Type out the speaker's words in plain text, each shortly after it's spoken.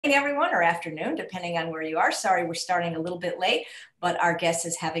Everyone, or afternoon, depending on where you are. Sorry, we're starting a little bit late, but our guest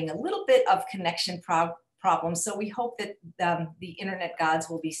is having a little bit of connection problems. So we hope that the internet gods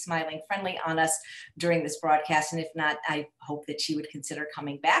will be smiling friendly on us during this broadcast. And if not, I hope that she would consider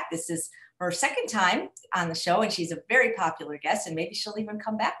coming back. This is her second time on the show, and she's a very popular guest, and maybe she'll even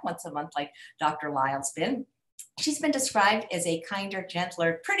come back once a month like Dr. Lisle's been. She's been described as a kinder,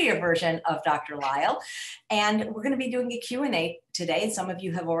 gentler, prettier version of Dr. Lisle. And we're going to be doing a Q&A today. Some of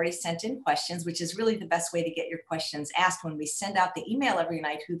you have already sent in questions, which is really the best way to get your questions asked when we send out the email every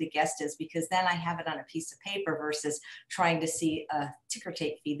night who the guest is, because then I have it on a piece of paper versus trying to see a ticker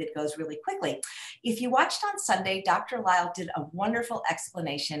tape feed that goes really quickly. If you watched on Sunday, Dr. Lisle did a wonderful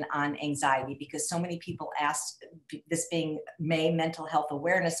explanation on anxiety, because so many people asked, this being May Mental Health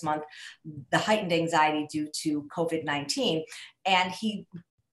Awareness Month, the heightened anxiety due to COVID-19. And he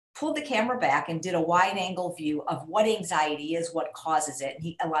pulled the camera back and did a wide angle view of what anxiety is, what causes it.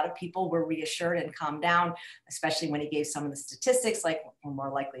 And a lot of people were reassured and calmed down, especially when he gave some of the statistics, like we're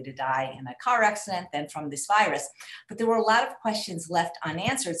more likely to die in a car accident than from this virus. But there were a lot of questions left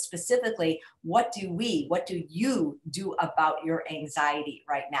unanswered, specifically, what do you do about your anxiety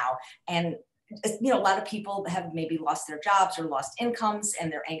right now? And a lot of people have maybe lost their jobs or lost incomes,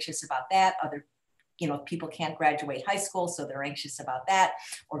 and they're anxious about that. Other people can't graduate high school, so they're anxious about that,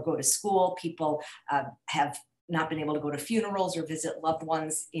 or go to school. People have not been able to go to funerals or visit loved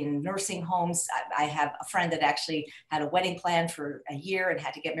ones in nursing homes. I have a friend that actually had a wedding plan for a year and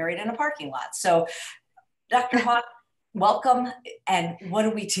had to get married in a parking lot. So Dr. Howk, welcome. And what do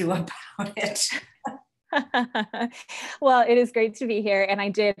we do about it? Well, it is great to be here. And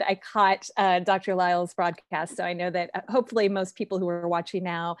I caught Dr. Lisle's broadcast. So I know that hopefully most people who are watching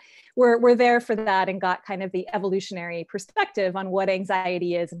now were there for that and got kind of the evolutionary perspective on what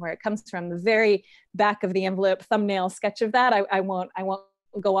anxiety is and where it comes from. The very back of the envelope thumbnail sketch of that. I won't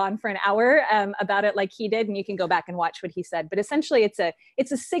go on for an hour about it like he did, and you can go back and watch what he said. But essentially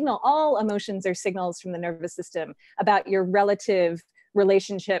it's a signal. All emotions are signals from the nervous system about your relative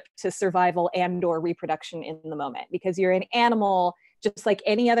relationship to survival and or reproduction in the moment, because you're an animal just like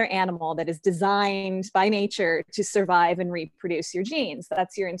any other animal that is designed by nature to survive and reproduce your genes.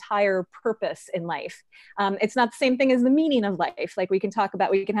 That's your entire purpose in life. It's not the same thing as the meaning of life. Like we can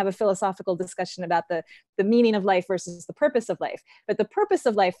have a philosophical discussion about the meaning of life versus the purpose of life. But the purpose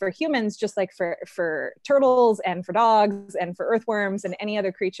of life for humans, just like for turtles and for dogs and for earthworms and any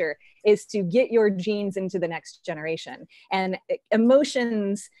other creature, is to get your genes into the next generation. And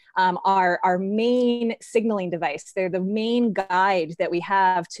emotions are our main signaling device. They're the main guide that we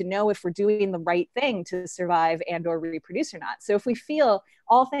have to know if we're doing the right thing to survive and or reproduce or not. So if we feel,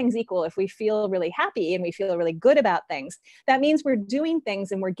 all things equal, if we feel really happy and we feel really good about things, that means we're doing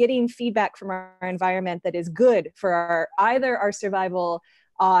things and we're getting feedback from our environment that is good for either our survival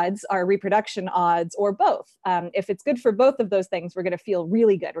odds, our reproduction odds, or both. If it's good for both of those things, we're going to feel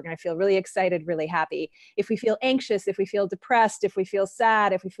really good. We're going to feel really excited, really happy. If we feel anxious, if we feel depressed, if we feel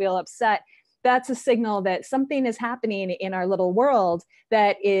sad, if we feel upset, that's a signal that something is happening in our little world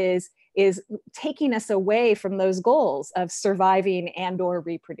that is taking us away from those goals of surviving and or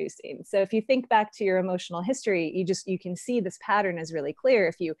reproducing. So if you think back to your emotional history, you can see this pattern is really clear.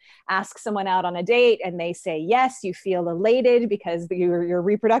 If you ask someone out on a date and they say yes, you feel elated because your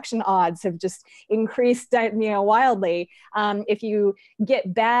reproduction odds have just increased wildly. If you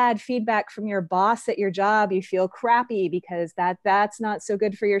get bad feedback from your boss at your job, you feel crappy because that's not so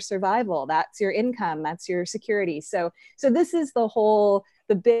good for your survival. That's your income, that's your security. So this is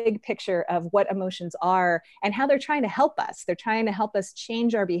the big picture of what emotions are and how they're trying to help us. They're trying to help us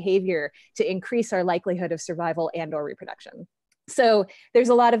change our behavior to increase our likelihood of survival and or reproduction. So there's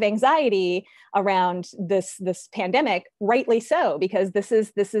a lot of anxiety around this pandemic, rightly so, because this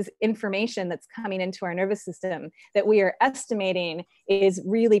is information that's coming into our nervous system that we are estimating is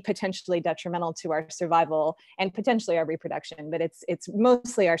really potentially detrimental to our survival and potentially our reproduction. But it's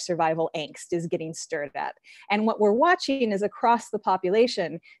mostly our survival angst is getting stirred up. And what we're watching is across the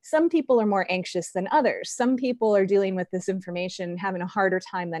population, some people are more anxious than others. Some people are dealing with this information, having a harder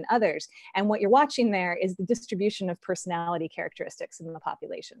time than others. And what you're watching there is the distribution of personality characteristics in the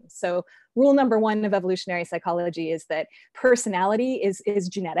population. So rule number one of evolutionary psychology is that personality is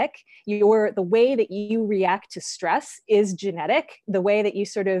genetic. The way that you react to stress is genetic. The way that you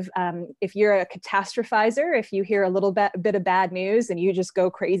sort of, if you're a catastrophizer, if you hear a little bit of bad news and you just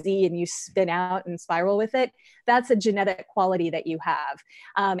go crazy and you spin out and spiral with it, that's a genetic quality that you have.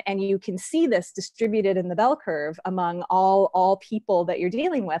 And you can see this distributed in the bell curve among all people that you're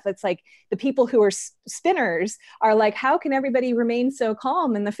dealing with. It's like the people who are spinners are like, how can everybody everybody remains so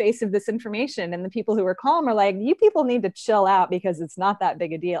calm in the face of this information. And the people who are calm are like, you people need to chill out because it's not that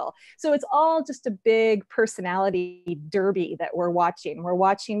big a deal. So it's all just a big personality derby that we're watching. We're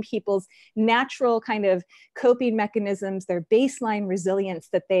watching people's natural kind of coping mechanisms, their baseline resilience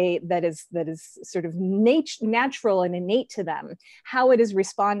that is sort of natural and innate to them, how it is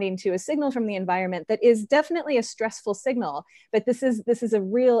responding to a signal from the environment that is definitely a stressful signal. But this is a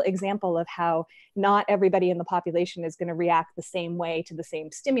real example of how not everybody in the population is going to react the same way to the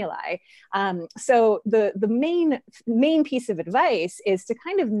same stimuli. So the main piece of advice is to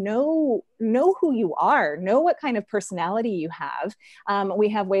kind of know who you are, know what kind of personality you have. We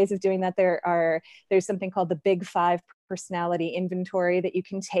have ways of doing that. There's something called the Big Five personality inventory that you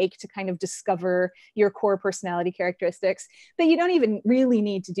can take to kind of discover your core personality characteristics. But you don't even really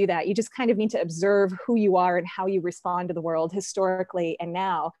need to do that. You just kind of need to observe who you are and how you respond to the world historically and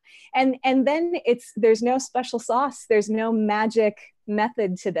now. And then there's no special sauce. There's no magic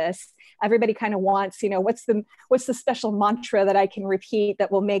method to this. Everybody kind of wants, what's the special mantra that I can repeat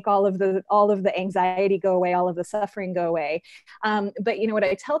that will make all of the anxiety go away, all of the suffering go away. But what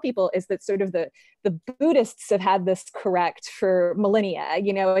I tell people is that sort of the Buddhists have had this correct for millennia.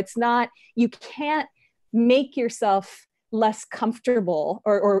 It's not, you can't make yourself less comfortable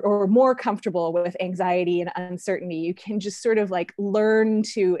or more comfortable with anxiety and uncertainty. You can just sort of like learn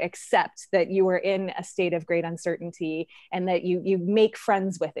to accept that you are in a state of great uncertainty and that you make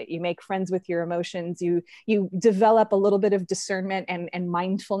friends with it. You make friends with your emotions. You develop a little bit of discernment and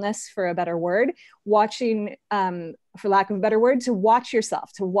mindfulness, for a better word, watching, for lack of a better word, to watch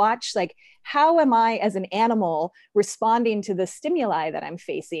yourself, to watch like, how am I as an animal responding to the stimuli that I'm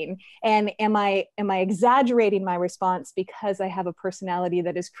facing? And am I exaggerating my response because I have a personality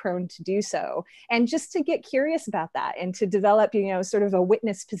that is prone to do so? And just to get curious about that and to develop, sort of a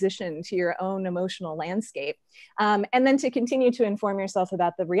witness position to your own emotional landscape. And then to continue to inform yourself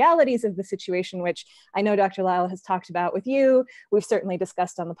about the realities of the situation, which I know Dr. Lisle has talked about with you. We've certainly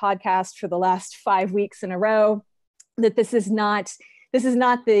discussed on the podcast for the last 5 weeks in a row, that this is not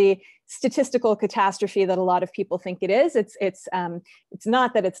the statistical catastrophe that a lot of people think it is. It's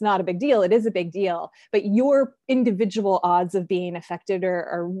not that it's not a big deal. It is a big deal, but your individual odds of being affected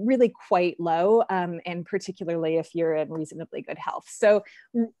are really quite low, and particularly if you're in reasonably good health. So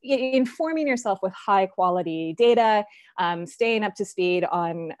informing yourself with high quality data, staying up to speed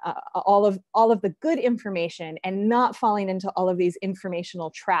on all of the good information, and not falling into all of these informational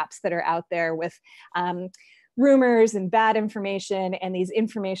traps that are out there with rumors and bad information, and these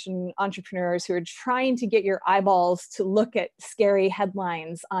information entrepreneurs who are trying to get your eyeballs to look at scary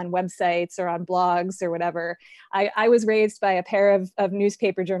headlines on websites or on blogs or whatever. I was raised by a pair of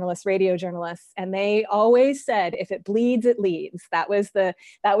newspaper journalists, radio journalists, and they always said, if it bleeds, it leads. That was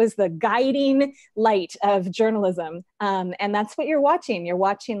the guiding light of journalism. And that's what you're watching. You're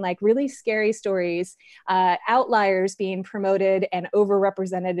watching like really scary stories, outliers being promoted and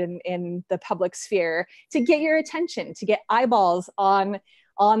overrepresented in the public sphere to get your attention, to get eyeballs on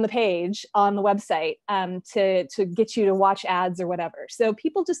the page, on the website, to get you to watch ads or whatever. So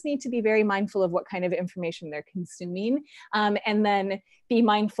people just need to be very mindful of what kind of information they're consuming, and then be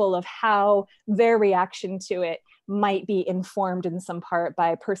mindful of how their reaction to it might be informed in some part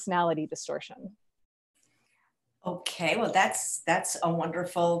by personality distortion. Okay, well, that's a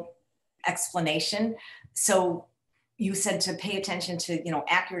wonderful explanation. So you said to pay attention to,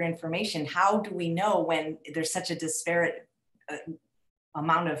 accurate information. How do we know when there's such a disparate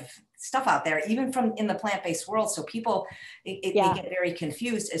amount of stuff out there, even from in the plant-based world? So people, they get very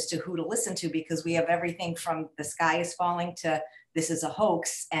confused as to who to listen to, because we have everything from the sky is falling to this is a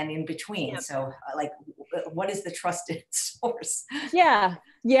hoax and in between. Yep. So like, what is the trusted source? Yeah.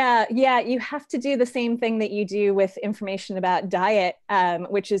 You have to do the same thing that you do with information about diet,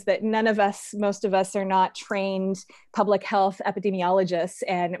 which is that most of us are not trained public health epidemiologists,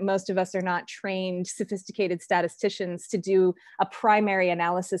 and most of us are not trained sophisticated statisticians to do a primary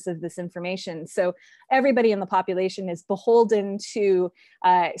analysis of this information. So everybody in the population is beholden to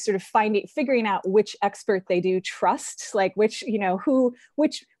sort of figuring out which expert they do trust, like which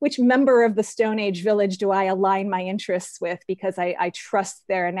member of the Stone Age village do I align my interests with, because I trust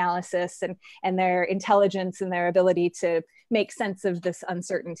their analysis and their intelligence and their ability to make sense of this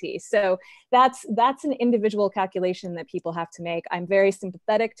uncertainty. So that's an individual calculation that people have to make. I'm very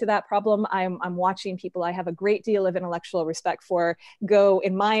sympathetic to that problem. I'm watching people I have a great deal of intellectual respect for go,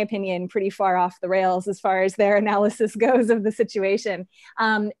 in my opinion, pretty far off the rails as far as their analysis goes of the situation.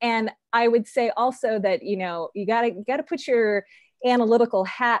 And I would say also that, you gotta put analytical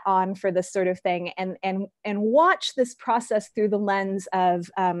hat on for this sort of thing and watch this process through the lens of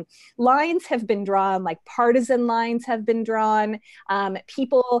lines have been drawn, like partisan lines have been drawn.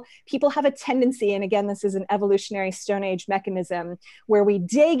 People have a tendency, and again, this is an evolutionary Stone Age mechanism, where we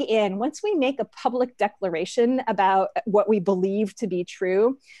dig in. Once we make a public declaration about what we believe to be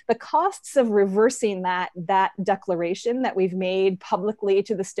true, the costs of reversing that declaration that we've made publicly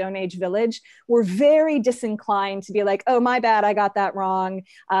to the Stone Age village, we're very disinclined to be like, oh, my bad, I got that wrong.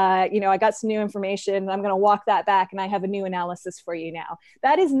 I got some new information. I'm going to walk that back, and I have a new analysis for you now.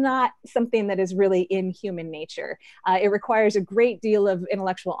 That is not something that is really in human nature. It requires a great deal of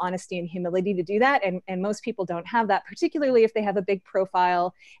intellectual honesty and humility to do that, and most people don't have that, particularly if they have a big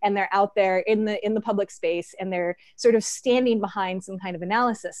profile and they're out there in the public space and they're sort of standing behind some kind of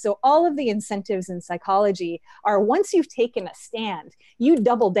analysis. So all of the incentives in psychology are, once you've taken a stand, you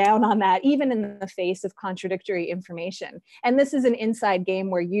double down on that, even in the face of contradictory information. And this is an inside game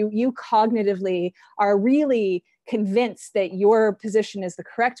where you cognitively are really convinced that your position is the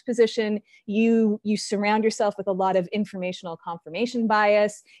correct position. You surround yourself with a lot of informational confirmation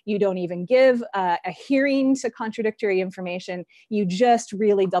bias. You don't even give a hearing to contradictory information. You just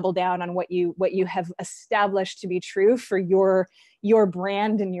really double down on what you have established to be true for your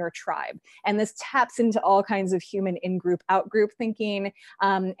brand and your tribe. And this taps into all kinds of human in-group, out-group thinking.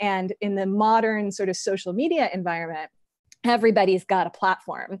 And in the modern sort of social media environment, everybody's got a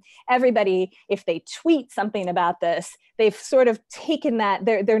platform. Everybody, if they tweet something about this, they've sort of taken that,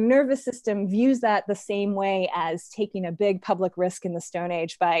 their nervous system views that the same way as taking a big public risk in the Stone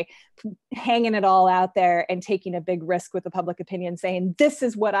Age by hanging it all out there and taking a big risk with the public opinion, saying, this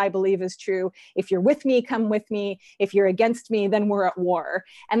is what I believe is true. If you're with me, come with me. If you're against me, then we're at war.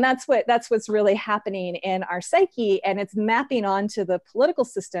 And that's what's really happening in our psyche. And it's mapping onto the political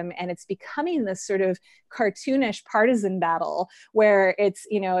system, and it's becoming this sort of cartoonish partisan battle where it's,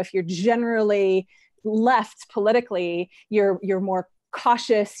 if you're generally left politically, you're more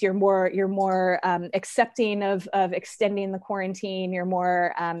cautious, you're more accepting of extending the quarantine,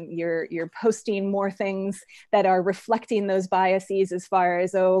 you're posting more things that are reflecting those biases as far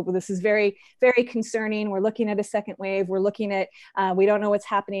as, oh, this is very, very concerning, we're looking at a second wave, we're looking at, we don't know what's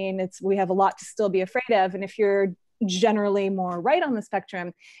happening, we have a lot to still be afraid of. And if you're generally more right on the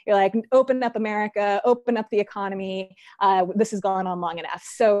spectrum, you're like, open up America, open up the economy, this has gone on long enough.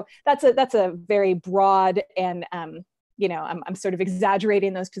 So that's a very broad and I'm sort of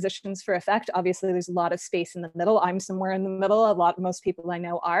exaggerating those positions for effect. Obviously, there's a lot of space in the middle. I'm somewhere in the middle. Most people I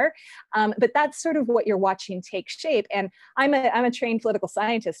know are, but that's sort of what you're watching take shape. And I'm a trained political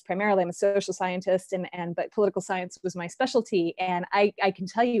scientist. Primarily, I'm a social scientist, but political science was my specialty. And I can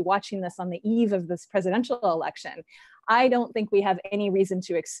tell you, watching this on the eve of this presidential election, I don't think we have any reason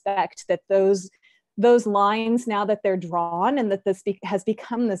to expect that those lines, now that they're drawn and that this has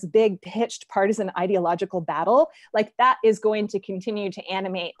become this big pitched partisan ideological battle, like that is going to continue to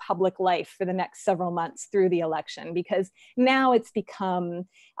animate public life for the next several months through the election, because now it's become,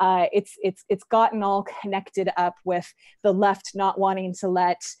 it's gotten all connected up with the left not wanting to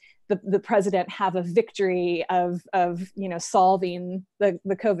let the president have a victory of solving the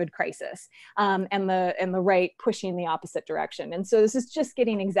COVID crisis, and the right pushing the opposite direction. And so this is just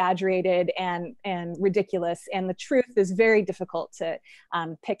getting exaggerated and ridiculous. And the truth is very difficult to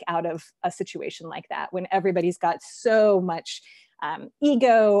pick out of a situation like that when everybody's got so much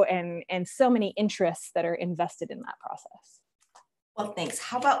ego and so many interests that are invested in that process. Well, thanks.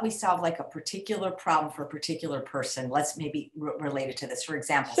 How about we solve like a particular problem for a particular person? Let's maybe relate it to this. For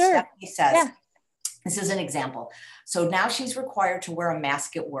example, sure. Stephanie says, This is an example. So now she's required to wear a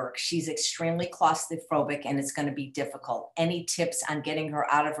mask at work. She's extremely claustrophobic and it's going to be difficult. Any tips on getting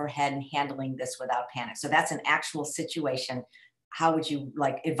her out of her head and handling this without panic? So that's an actual situation. How would you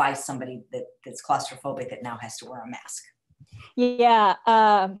advise somebody that's claustrophobic that now has to wear a mask? Yeah,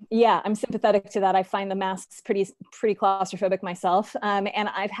 I'm sympathetic to that. I find the masks pretty claustrophobic myself, and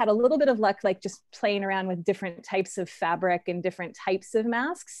I've had a little bit of luck, just playing around with different types of fabric and different types of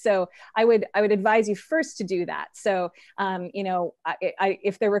masks. So I would advise you first to do that. So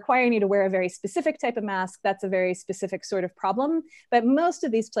if they're requiring you to wear a very specific type of mask, that's a very specific sort of problem. But most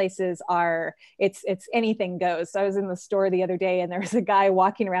of these places it's anything goes. So I was in the store the other day, and there was a guy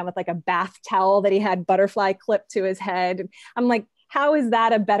walking around with a bath towel that he had butterfly clipped to his head. I'm like, how is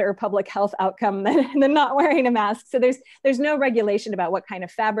that a better public health outcome than not wearing a mask? So there's no regulation about what kind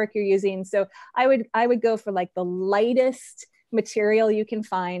of fabric you're using. So I would go for the lightest material you can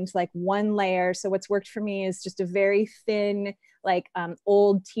find, one layer. So what's worked for me is just a very thin like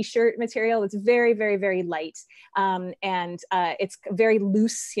old t-shirt material. It's very, very, very light. It's very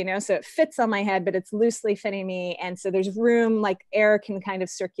loose, you know, so it fits on my head, but it's loosely fitting me. And so there's room, like air can kind of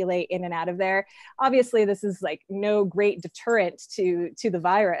circulate in and out of there. Obviously, this is like no great deterrent to the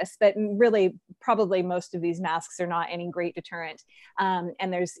virus, but really probably most of these masks are not any great deterrent.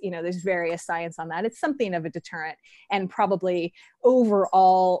 And there's, you know, there's various science on that. It's something of a deterrent and probably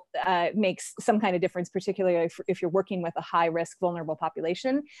overall makes some kind of difference, particularly if you're working with a high risk vulnerable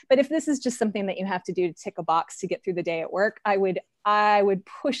population. But if this is just something that you have to do to tick a box to get through the day at work, I would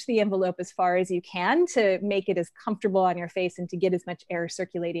push the envelope as far as you can to make it as comfortable on your face and to get as much air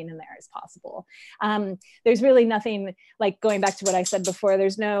circulating in there as possible. There's really nothing, like going back to what I said before,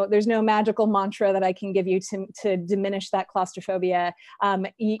 there's no magical mantra that I can give you to diminish that claustrophobia.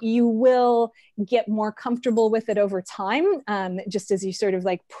 You will get more comfortable with it over time, just as you sort of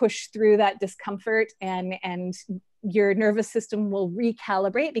like push through that discomfort, and your nervous system will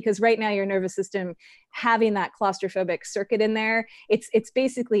recalibrate, because right now your nervous system having that claustrophobic circuit in there, it's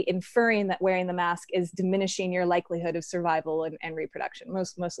basically inferring that wearing the mask is diminishing your likelihood of survival and reproduction,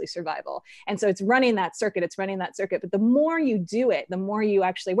 mostly survival. And so it's running that circuit, but the more you do it, the more you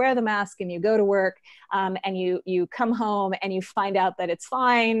actually wear the mask and you go to work, and you come home and you find out that it's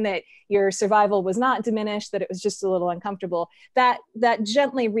fine, that your survival was not diminished, that it was just a little uncomfortable, that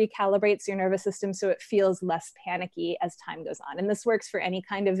gently recalibrates your nervous system so it feels less panicky as time goes on. And this works for any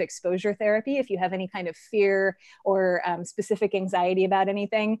kind of exposure therapy. If you have any kind of fear or specific anxiety about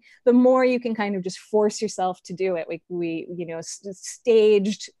anything, the more you can kind of just force yourself to do it. We you know,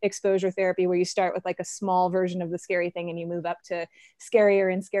 staged exposure therapy where you start with like a small version of the scary thing and you move up to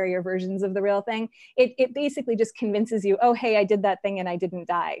scarier and scarier versions of the real thing. It basically just convinces you, oh, hey, I did that thing and I didn't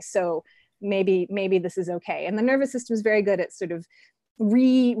die. So maybe this is okay. And the nervous system is very good at sort of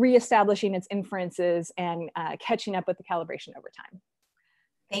reestablishing its inferences and catching up with the calibration over time.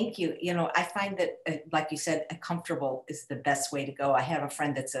 Thank you. You know, I find that, like you said, comfortable is the best way to go. I have a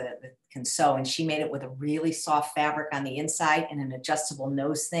friend that can sew, and she made it with a really soft fabric on the inside and an adjustable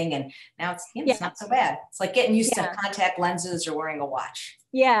nose thing. And now it's not so bad. It's like getting used to contact lenses or wearing a watch.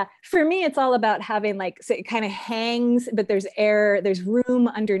 Yeah, for me, it's all about having like, so it kind of hangs, but there's air, there's room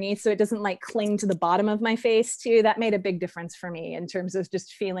underneath, so it doesn't like cling to the bottom of my face too. That made a big difference for me in terms of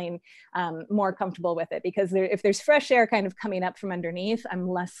just feeling more comfortable with it, because if there's fresh air kind of coming up from underneath, I'm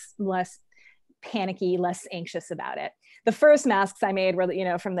less panicky, less anxious about it. The first masks I made were, you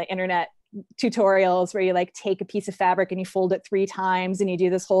know, from the internet tutorials where you like take a piece of fabric and you fold it 3 times and you do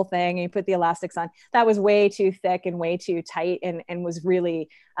this whole thing and you put the elastics on. That was way too thick and way too tight, and was really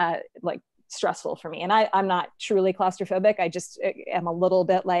like stressful for me. And I'm not truly claustrophobic. I just am a little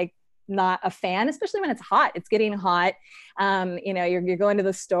bit like not a fan, especially when it's hot. It's getting hot. You know, you're going to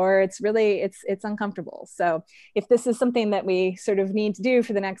the store. It's really, it's uncomfortable. So if this is something that we sort of need to do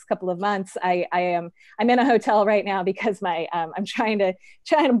for the next couple of months, I'm in a hotel right now because I'm trying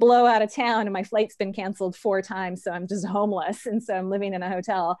to blow out of town, and my flight's been canceled 4 times. So I'm just homeless. And so I'm living in a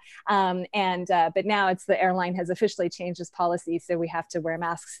hotel. But now the airline has officially changed its policy. So we have to wear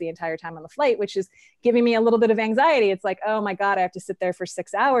masks the entire time on the flight, which is giving me a little bit of anxiety. It's like, oh my God, I have to sit there for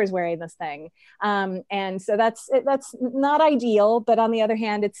 6 hours wearing this thing. And so that's not ideal, but on the other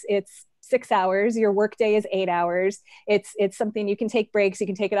hand, it's 6 hours. Your workday is 8 hours. It's something you can take breaks. You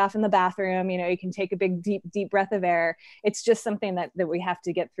can take it off in the bathroom. You know, you can take a big, deep breath of air. It's just something that we have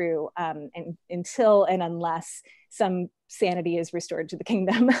to get through and until and unless some sanity is restored to the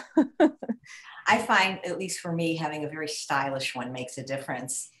kingdom. I find, at least for me, having a very stylish one makes a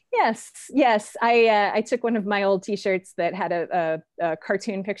difference. Yes. I took one of my old T-shirts that had a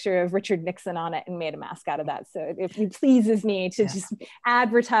cartoon picture of Richard Nixon on it and made a mask out of that. So it pleases me to just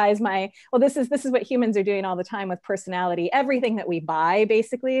advertise this is what humans are doing all the time with personality. Everything that we buy,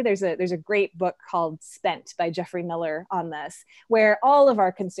 basically, there's a great book called Spent by Jeffrey Miller on this, where all of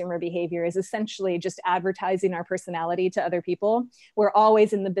our consumer behavior is essentially just advertising our personality to other people. We're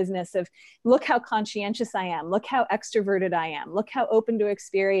always in the business of, look how conscientious I am, look how extroverted I am, look how open to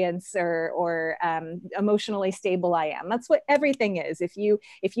experience or emotionally stable I am. That's what everything is. If you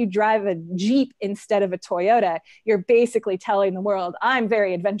drive a Jeep instead of a Toyota, you're basically telling the world, I'm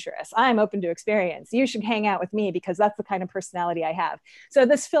very adventurous, I'm open to experience, you should hang out with me because that's the kind of personality I have. So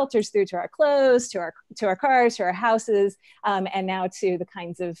this filters through to our clothes, to our cars, to our houses, and now to the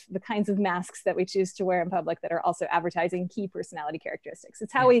kinds of masks that we choose to wear in public that are also advertising key personality characteristics.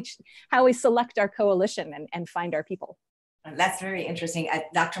 It's how we select our coalition and find our people. That's very interesting.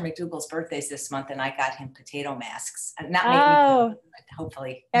 Dr. McDougall's birthday's this month, and I got him potato masks. Not maybe,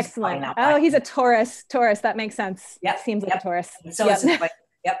 hopefully. Excellent. Oh, he's a Taurus. That makes sense. Yep. Seems like a Taurus. So is his wife.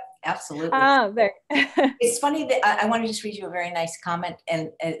 Yep. absolutely. Oh, there. It's funny that I want to just read you a very nice comment.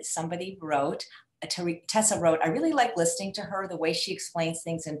 And somebody wrote, Tessa wrote, I really like listening to her. The way she explains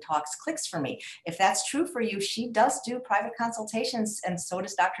things and talks clicks for me. If that's true for you, she does do private consultations, and so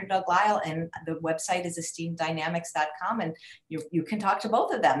does Dr. Doug Lisle. And the website is esteemdynamics.com. And you can talk to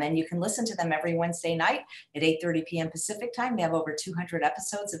both of them, and you can listen to them every Wednesday night at 8:30 p.m. Pacific time. They have over 200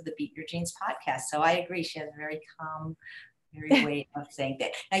 episodes of the Beat Your Genes podcast. So I agree. She has a very calm, very way of saying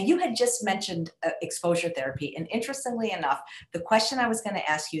that. Now, you had just mentioned exposure therapy. And interestingly enough, the question I was going to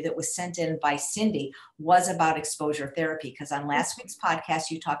ask you that was sent in by Cindy was about exposure therapy, because on last week's podcast,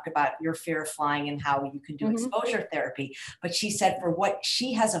 you talked about your fear of flying and how you can do exposure therapy. But she said for what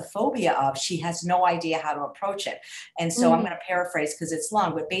she has a phobia of, she has no idea how to approach it. And so I'm going to paraphrase because it's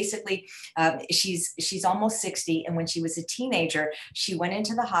long, but basically she's almost 60. And when she was a teenager, she went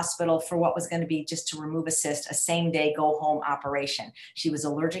into the hospital for what was going to be just to remove a cyst, a same day go home operation. She was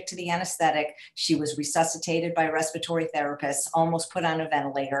allergic to the anesthetic. She was resuscitated by respiratory therapists, almost put on a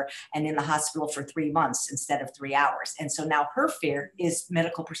ventilator, and in the hospital for 3 months instead of 3 hours. And so now her fear is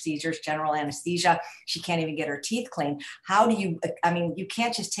medical procedures, general anesthesia. She can't even get her teeth cleaned. How do you, I mean, you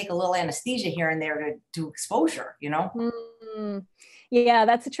can't just take a little anesthesia here and there to do exposure, you know? Yeah,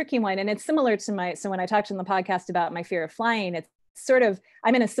 that's a tricky one. And it's similar to so when I talked in the podcast about my fear of flying, it's sort of,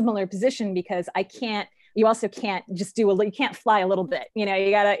 I'm in a similar position because you also can't just you can't fly a little bit, you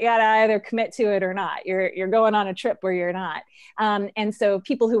gotta either commit to it or not. You're going on a trip where you're not. And so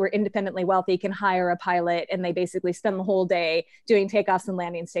people who are independently wealthy can hire a pilot, and they basically spend the whole day doing takeoffs and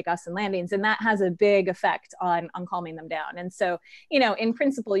landings. And that has a big effect on calming them down. And so, in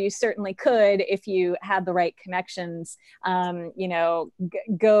principle, you certainly could, if you had the right connections,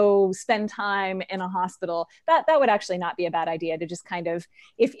 go spend time in a hospital. That would actually not be a bad idea to just kind of,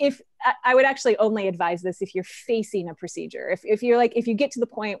 if I would actually only advise this if you're facing a procedure. If you get to the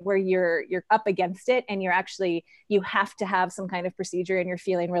point where you're up against it and you have to have some kind of procedure and you're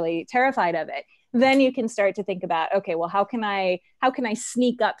feeling really terrified of it, then you can start to think about, okay, well, how can I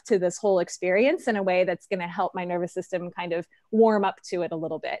sneak up to this whole experience in a way that's going to help my nervous system kind of warm up to it a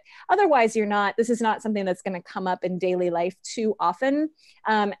little bit. Otherwise, this is not something that's going to come up in daily life too often.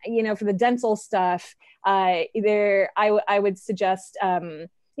 For the dental stuff, I would suggest,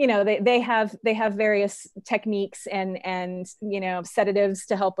 they have various techniques and sedatives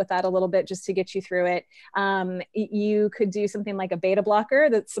to help with that a little bit, just to get you through it. You could do something like a beta blocker.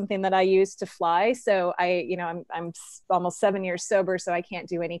 That's something that I use to fly. So I'm almost 7 years sober, so I can't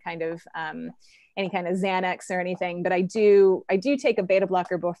do any kind of Xanax or anything, but I do take a beta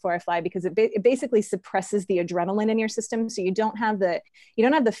blocker before I fly, because it basically suppresses the adrenaline in your system. So you don't have the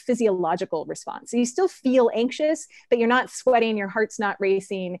physiological response. So you still feel anxious, but you're not sweating, your heart's not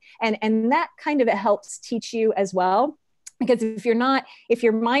racing. And that kind of helps teach you as well. Because if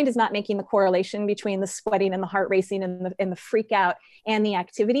your mind is not making the correlation between the sweating and the heart racing and the freak out and the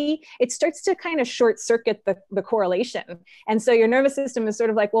activity, it starts to kind of short circuit the correlation. And so your nervous system is sort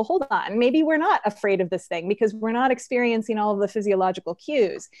of like, well, hold on, maybe we're not afraid of this thing because we're not experiencing all of the physiological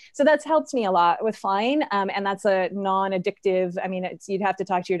cues. So that's helped me a lot with flying. And that's a non-addictive, you'd have to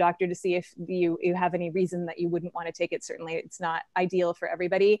talk to your doctor to see if you have any reason that you wouldn't want to take it. Certainly it's not ideal for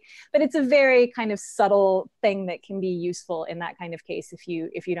everybody, but it's a very kind of subtle thing that can be useful in that kind of case if you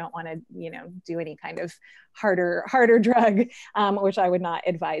don't want to do any kind of harder drug, which I would not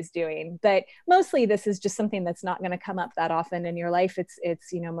advise doing. But mostly this is just something that's not going to come up that often in your life. It's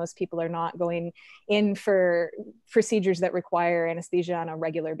most people are not going in for procedures that require anesthesia on a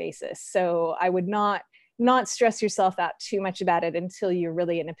regular basis. So I would not stress yourself out too much about it until you're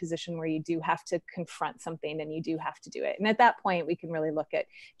really in a position where you do have to confront something and you do have to do it. And at that point, we can really look at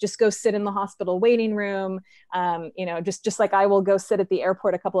just go sit in the hospital waiting room. Just like I will go sit at the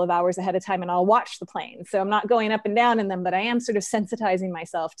airport a couple of hours ahead of time and I'll watch the plane. So I'm not going up and down in them, but I am sort of sensitizing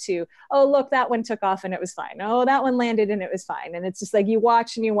myself to, oh, look, that one took off and it was fine. Oh, that one landed and it was fine. And it's just like you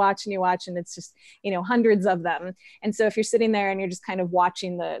watch and you watch and you watch, and it's just, hundreds of them. And so if you're sitting there and you're just kind of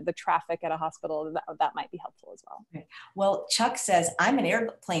watching the traffic at a hospital, that might be helpful as well. Okay. Well, Chuck says, I'm an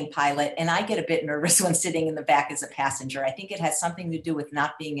airplane pilot and I get a bit nervous when sitting in the back as a passenger. I think it has something to do with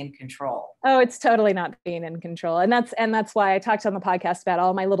not being in control. Oh, it's totally not being in control. And that's why I talked on the podcast about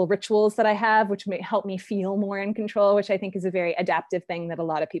all my little rituals that I have, which may help me feel more in control, which I think is a very adaptive thing that a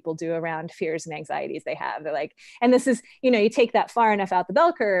lot of people do around fears and anxieties they have. They're like, and this is, you take that far enough out the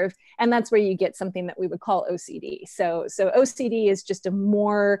bell curve, and that's where you get something that we would call OCD. So OCD is just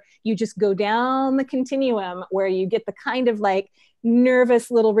you just go down the continuum where you get the kind of like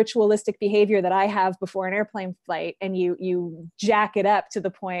nervous little ritualistic behavior that I have before an airplane flight, and you jack it up to the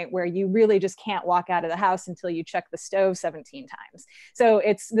point where you really just can't walk out of the house until you check the stove 17 times. So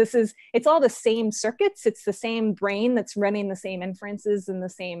it's all the same circuits. It's the same brain that's running the same inferences and the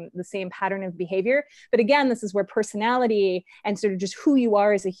same pattern of behavior. But again, this is where personality and sort of just who you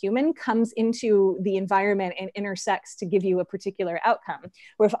are as a human comes into the environment and intersects to give you a particular outcome.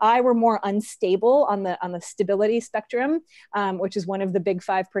 Where if I were more unstable on the stability spectrum, which is one of the big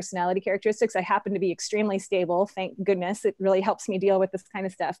 5 personality characteristics. I happen to be extremely stable. Thank goodness. It really helps me deal with this kind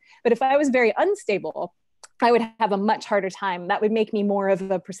of stuff. But if I was very unstable, I would have a much harder time. That would make me more of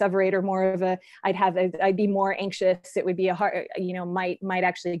a perseverator, I'd be more anxious. It would be a hard, might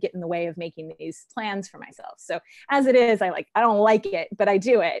actually get in the way of making these plans for myself. So as it is, I don't like it, but I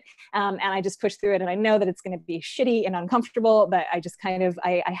do it. And I just push through it. And I know that it's going to be shitty and uncomfortable, but I just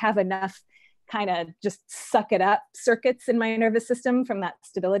I have enough kind of just suck it up circuits in my nervous system from that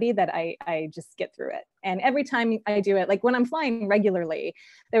stability that I just get through it. And every time I do it, like when I'm flying regularly,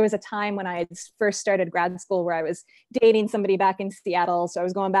 there was a time when I first started grad school where I was dating somebody back in Seattle. So I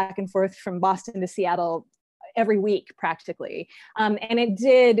was going back and forth from Boston to Seattle every week practically. And it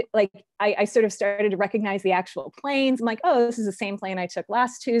did, I sort of started to recognize the actual planes. I'm like, oh, this is the same plane I took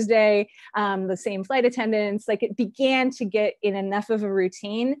last Tuesday, the same flight attendants. It began to get in enough of a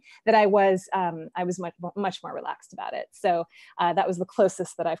routine that I was much more relaxed about it. So that was the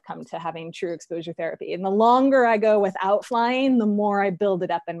closest that I've come to having true exposure therapy. And the longer I go without flying, the more I build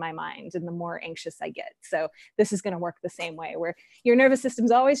it up in my mind and the more anxious I get. So this is going to work the same way, where your nervous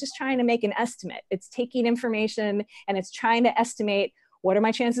system's always just trying to make an estimate. It's taking information and it's trying to estimate, what are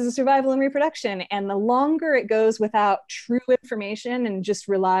my chances of survival and reproduction? And the longer it goes without true information and just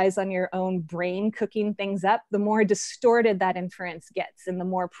relies on your own brain cooking things up, the more distorted that inference gets and the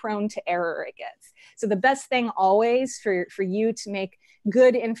more prone to error it gets. So the best thing always for you to make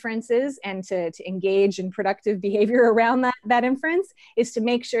good inferences and to engage in productive behavior around that inference is to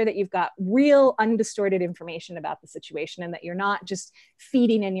make sure that you've got real undistorted information about the situation and that you're not just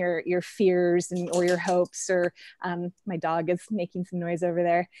feeding in your fears or your hopes or my dog is making some noise over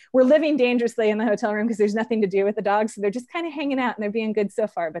there. We're living dangerously in the hotel room because there's nothing to do with the dogs. So they're just kind of hanging out and they're being good so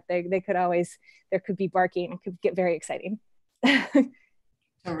far, but there could be barking. It could get very exciting.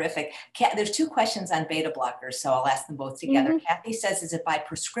 Terrific. There's 2 questions on beta blockers, so I'll ask them both together. Mm-hmm. Kathy says, is it by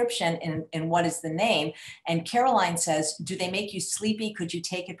prescription and what is the name? And Caroline says, do they make you sleepy? Could you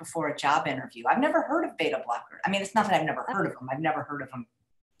take it before a job interview? I've never heard of beta blocker. I mean, it's not that I've never heard of them. I've never heard of them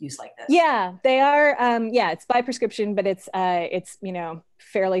used like this. Yeah, they are. It's by prescription, but it's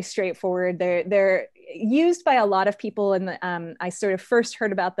fairly straightforward. They're used by a lot of people, and I sort of first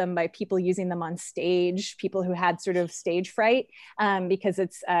heard about them by people using them on stage, people who had sort of stage fright, because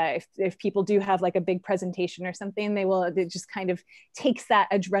it's if people do have like a big presentation or something, it just kind of takes that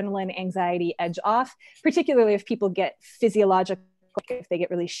adrenaline anxiety edge off, particularly if people get physiological, if they get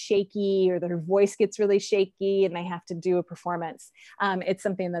really shaky or their voice gets really shaky and they have to do a performance. It's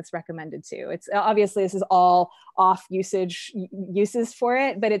something that's recommended too. It's obviously, this is all off uses for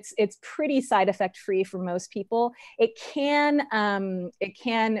it, but it's pretty side effect free for most people. It can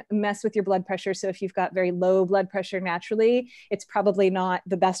mess with your blood pressure. So if you've got very low blood pressure naturally, it's probably not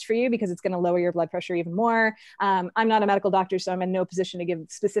the best for you because it's going to lower your blood pressure even more. I'm not a medical doctor, so I'm in no position to give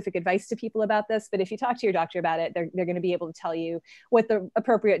specific advice to people about this, but if you talk to your doctor about it, they're going to be able to tell you what the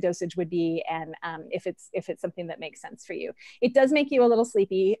appropriate dosage would be and if it's something that makes sense for you. It does make you a little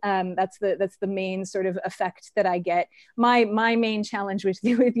sleepy. That's the main sort of effect that I get. My main challenge with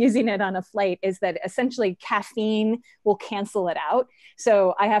using it on a flight is that essentially caffeine will cancel it out.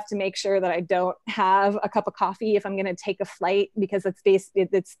 So I have to make sure that I don't have a cup of coffee if I'm going to take a flight, because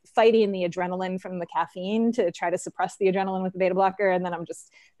it's fighting the adrenaline from the caffeine to try to suppress the adrenaline with the beta blocker, and then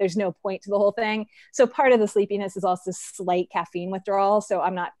there's no point to the whole thing. So part of the sleepiness is also slight caffeine withdrawal. So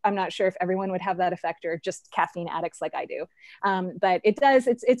I'm not sure if everyone would have that effect or just caffeine addicts like I do. But it does.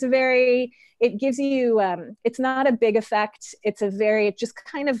 It gives you. It's not a big effect. It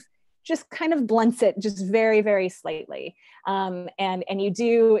just kind of blunts it just very, very slightly. And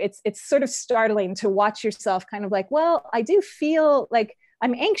it's sort of startling to watch yourself kind of like, well, I do feel like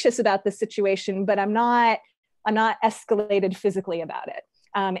I'm anxious about this situation, but I'm not escalated physically about it.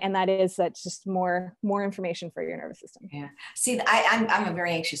 And that's just more information for your nervous system. Yeah. See, I'm a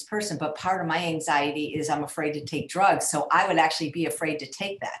very anxious person, but part of my anxiety is I'm afraid to take drugs. So I would actually be afraid to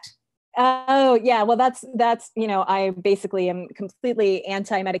take that. Oh yeah. Well, that's, I basically am completely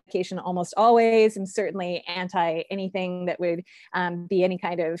anti-medication almost always. I'm certainly anti anything that would be any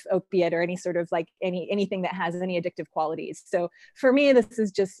kind of opiate or any sort of like anything that has any addictive qualities. So for me, this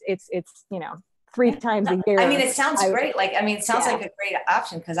is just, it's 3 times a year. I mean, it sounds great. Like, I mean, it sounds Yeah. like a great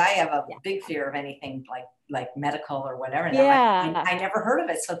option because I have a Yeah. big fear of anything like medical or whatever. And Yeah. I never heard of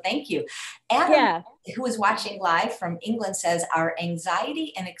it. So thank you. Adam, who is watching live from England, says, are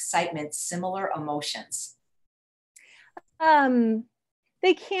anxiety and excitement similar emotions?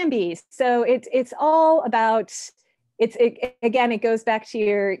 They can be. So it's all about, again, it goes back to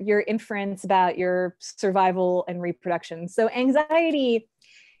your inference about your survival and reproduction. So anxiety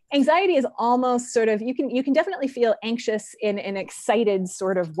is almost sort of, you can definitely feel anxious in an excited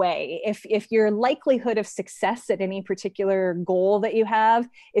sort of way. If your likelihood of success at any particular goal that you have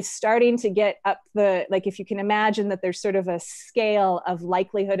is starting to get up like if you can imagine that there's sort of a scale of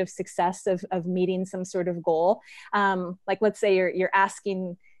likelihood of success of meeting some sort of goal. Like let's say you're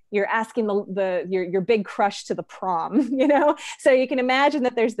asking your big crush to the prom, So you can imagine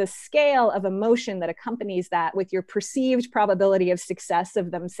that there's this scale of emotion that accompanies that with your perceived probability of success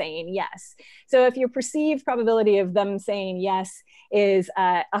of them saying yes. So if your perceived probability of them saying yes is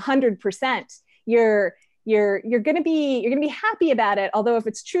 100%, you're going to be happy about it. Although if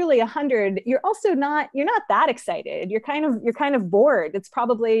it's truly 100, you're not that excited. You're kind of bored. It's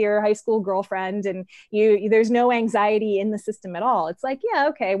probably your high school girlfriend and there's no anxiety in the system at all. It's like, yeah,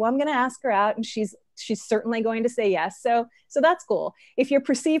 okay, well, I'm going to ask her out and she's certainly going to say yes. So that's cool. If your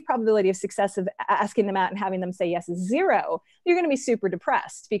perceived probability of success of asking them out and having them say yes is 0, you're going to be super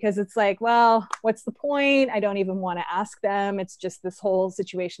depressed because it's like, well, what's the point? I don't even want to ask them. It's just this whole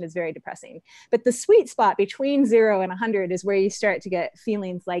situation is very depressing. But the sweet spot between 0 and 100 is where you start to get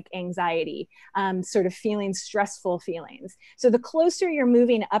feelings like anxiety, sort of stressful feelings. So the closer you're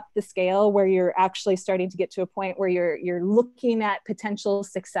moving up the scale where you're actually starting to get to a point where you're looking at potential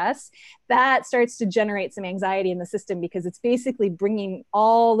success, that starts to generate some anxiety in the system because it's basically bringing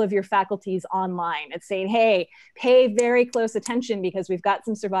all of your faculties online. It's saying, hey, pay very close attention because we've got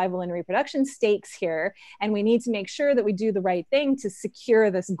some survival and reproduction stakes here, and we need to make sure that we do the right thing to secure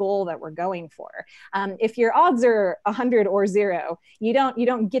this goal that we're going for. If your odds are 100 or 0, you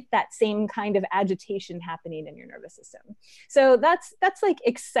don't get that same kind of agitation happening in your nervous system. So that's like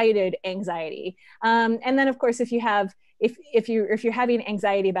excited anxiety. And then of course, if you're having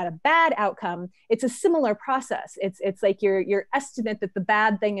anxiety about a bad outcome, it's a similar process. It's like your estimate that the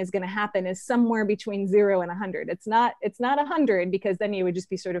bad thing is going to happen is somewhere between 0 and 100. It's not 100 because then you would just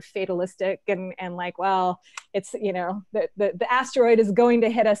be sort of fatalistic and like, well, it's the asteroid is going to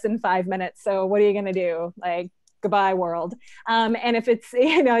hit us in 5 minutes. So what are you going to do? Like, goodbye world. And if it's,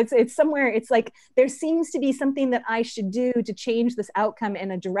 it's somewhere, it's like, there seems to be something that I should do to change this outcome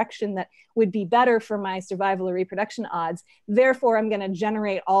in a direction that would be better for my survival or reproduction odds. Therefore, I'm going to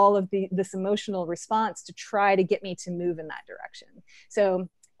generate all of this emotional response to try to get me to move in that direction. So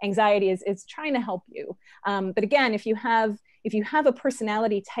anxiety is trying to help you. But again, if you have a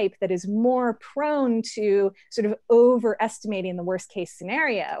personality type that is more prone to sort of overestimating the worst case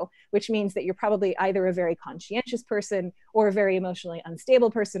scenario, which means that you're probably either a very conscientious person or a very emotionally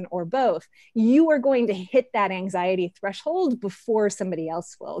unstable person or both, you are going to hit that anxiety threshold before somebody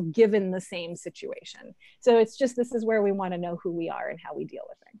else will, given the same situation. So it's just, this is where we want to know who we are and how we deal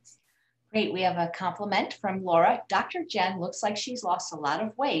with things. Great. We have a compliment from Laura. Dr. Jen looks like she's lost a lot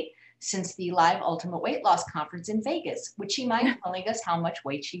of weight since the live Ultimate Weight Loss Conference in Vegas. Would she mind telling us how much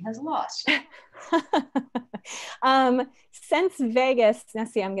weight she has lost? Since Vegas, now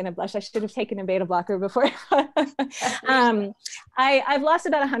see, I'm going to blush. I should have taken a beta blocker before. I've lost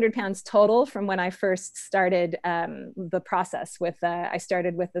about 100 pounds total from when I first started the process with, I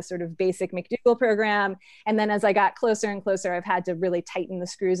started with the sort of basic McDougall program. And then as I got closer and closer, I've had to really tighten the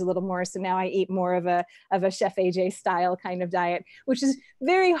screws a little more. So now I eat more of a Chef AJ style kind of diet, which is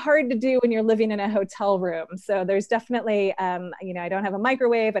very hard to do when you're living in a hotel room. So there's definitely, I don't have a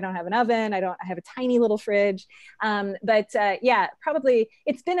microwave, I don't have an oven, I have a tiny little fridge. Yeah, probably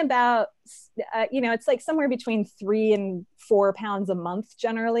it's been about, it's like somewhere between 3 and 4 pounds a month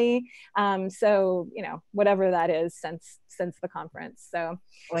generally. So, whatever that is since the conference. So,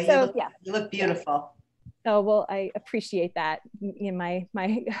 well, you look beautiful. Oh, well, I appreciate that in my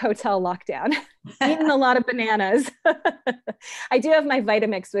hotel lockdown, eating a lot of bananas. I do have my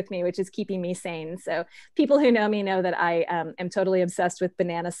Vitamix with me, which is keeping me sane. So people who know me know that I am totally obsessed with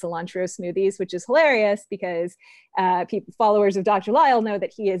banana cilantro smoothies, which is hilarious because followers of Dr. Lisle know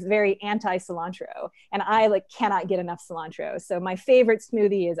that he is very anti-cilantro and I cannot get enough cilantro. So my favorite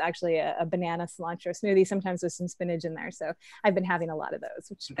smoothie is actually a banana cilantro smoothie, sometimes with some spinach in there. So I've been having a lot of those,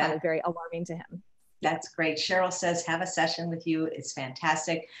 which is probably very alarming to him. That's great. Cheryl says, have a session with you. It's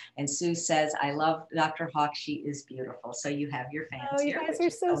fantastic. And Sue says, I love Dr. Howk. She is beautiful. So you have your Oh, fans you here, guys which are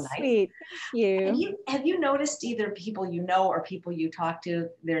is so so nice. sweet. Thank you. Have you noticed either people you know or people you talk to,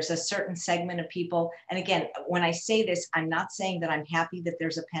 there's a certain segment of people. And again, when I say this, I'm not saying that I'm happy that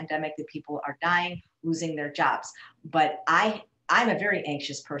there's a pandemic, that people are dying, losing their jobs. But I'm a very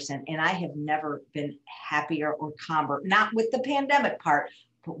anxious person, and I have never been happier or calmer, not with the pandemic part,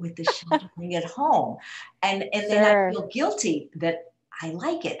 but with the sheltering at home. And then I Sure. feel guilty that I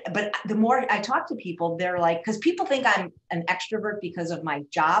like it. But the more I talk to people, they're like, because people think I'm an extrovert because of my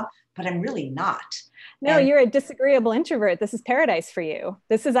job, but I'm really not. No, And you're a disagreeable introvert. This is paradise for you.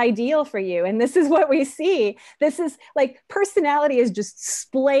 This is ideal for you. And this is what we see. This is like personality is just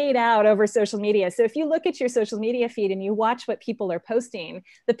splayed out over social media. So if you look at your social media feed and you watch what people are posting,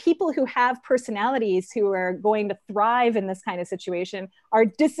 the people who have personalities who are going to thrive in this kind of situation are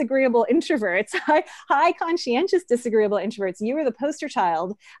disagreeable introverts, high conscientious disagreeable introverts. You are the poster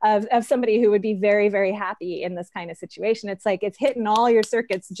child of somebody who would be very, very happy in this kind of situation. It's like it's hitting all your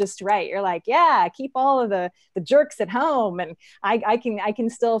circuits just right. You're like, yeah, keep all of the jerks at home, and I can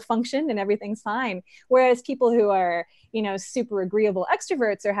still function and everything's fine. Whereas people who are, you know, super agreeable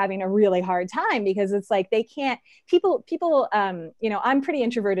extroverts are having a really hard time because it's like they can't, people you know, I'm pretty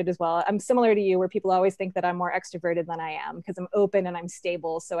introverted as well. I'm similar to you, where people always think that I'm more extroverted than I am because I'm open and I'm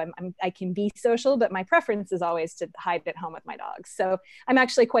stable, so I can be social, but my preference is always to hide at home with my dogs. So I'm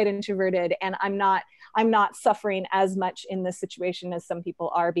actually quite introverted, and I'm not suffering as much in this situation as some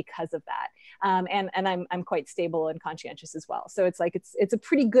people are because of that. And I'm quite stable and conscientious as well. So it's like it's a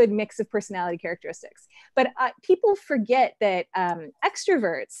pretty good mix of personality characteristics. But people forget that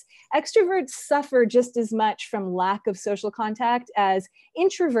extroverts suffer just as much from lack of social contact as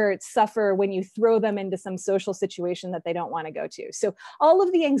introverts suffer when you throw them into some social situation that they don't want to go to. So all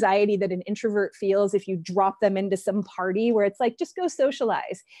of the anxiety that an introvert feels if you drop them into some party where it's like, just go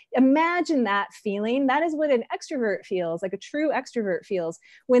socialize. Imagine that feeling. That is what an extrovert feels, like a true extrovert feels,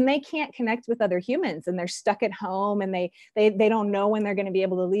 when they can't connect with other humans and they're stuck at home and they don't know when they're going to be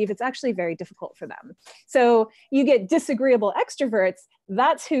able to leave. It's actually very difficult for them. So you get disagreeable extroverts.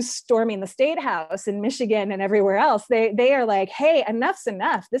 That's who's storming the State House in Michigan and everywhere else. They are like, hey, enough's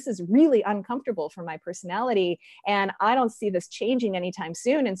enough. This is really uncomfortable for my personality, and I don't see this changing anytime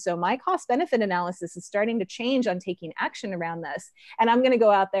soon. And so my cost benefit analysis is starting to change on taking action around this. And I'm going to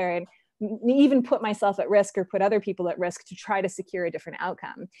go out there and even put myself at risk or put other people at risk to try to secure a different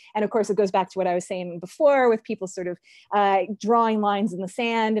outcome. And of course, it goes back to what I was saying before with people sort of drawing lines in the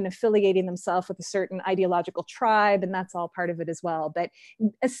sand and affiliating themselves with a certain ideological tribe. And that's all part of it as well. But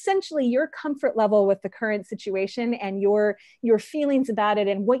essentially, your comfort level with the current situation and your feelings about it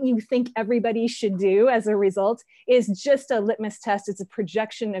and what you think everybody should do as a result is just a litmus test. It's a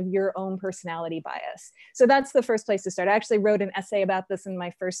projection of your own personality bias. So that's the first place to start. I actually wrote an essay about this in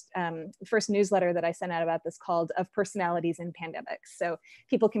my first newsletter that I sent out about this, called Of Personalities in Pandemics. So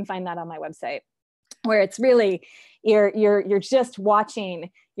people can find that on my website, where it's really, you're just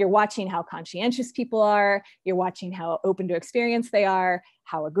watching, you're watching how conscientious people are, you're watching how open to experience they are,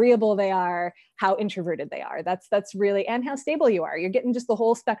 how agreeable they are, how introverted they are. That's really, and how stable you are. You're getting just the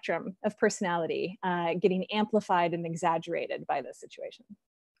whole spectrum of personality getting amplified and exaggerated by this situation.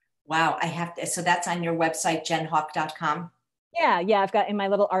 Wow, I have to, so that's on your website, jenhawk.com. Yeah, I've got in my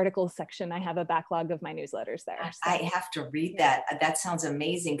little articles section, I have a backlog of my newsletters there. So. I have to read that. That sounds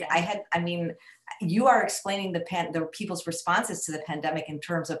amazing. Yeah. I mean, you are explaining the people's responses to the pandemic in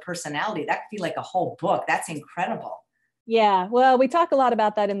terms of personality. That could be like a whole book. That's incredible. Yeah, well, we talk a lot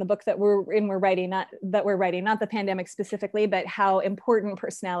about that in the book that we're writing, not the pandemic specifically, but how important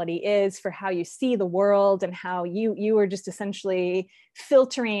personality is for how you see the world and how you are just essentially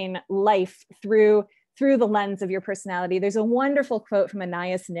filtering life through the lens of your personality. There's a wonderful quote from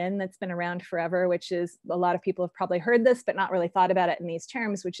Anais Nin that's been around forever, which is, a lot of people have probably heard this, but not really thought about it in these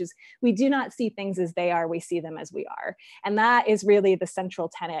terms, which is, we do not see things as they are, we see them as we are. And that is really the central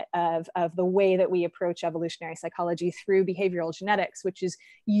tenet of the way that we approach evolutionary psychology through behavioral genetics, which is,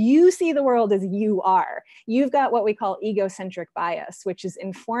 you see the world as you are. You've got what we call egocentric bias, which is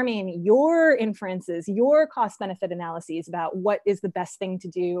informing your inferences, your cost-benefit analyses about what is the best thing to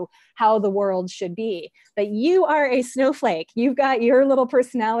do, how the world should be. That you are a snowflake. You've got your little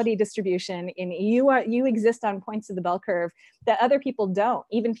personality distribution, and you exist on points of the bell curve that other people don't,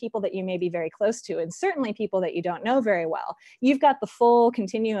 even people that you may be very close to, and certainly people that you don't know very well. You've got the full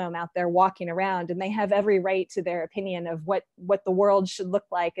continuum out there walking around, and they have every right to their opinion of what the world should look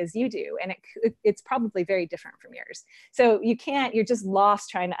like as you do. And it's probably very different from yours. So you're just lost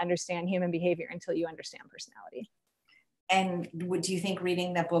trying to understand human behavior until you understand personality. And do you think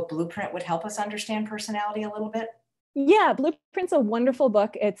reading that book Blueprint would help us understand personality a little bit? Yeah, Blueprint's a wonderful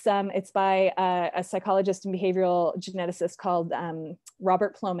book. It's by a psychologist and behavioral geneticist called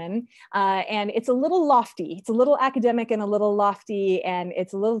Robert Plomin, and it's a little lofty. It's a little academic and a little lofty, and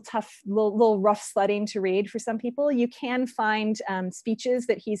it's a little tough, little rough sledding to read for some people. You can find speeches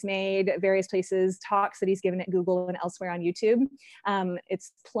that he's made at various places, talks that he's given at Google and elsewhere on YouTube.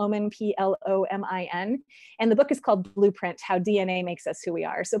 It's Plomin, Plomin, and the book is called Blueprint: How DNA Makes Us Who We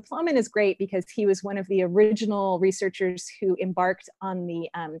Are. So Plomin is great because he was one of the original researchers who embarked on the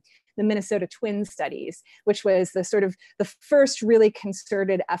Minnesota twin studies, which was the sort of the first really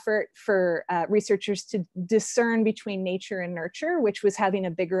concerted effort for researchers to discern between nature and nurture, which was having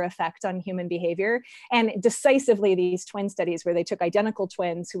a bigger effect on human behavior. And decisively, these twin studies, where they took identical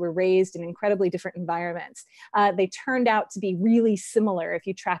twins who were raised in incredibly different environments, they turned out to be really similar if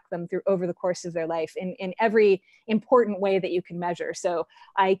you track them through over the course of their life in every important way that you can measure. So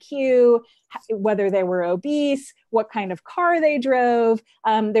IQ, whether they were obese, what kind of car they drove.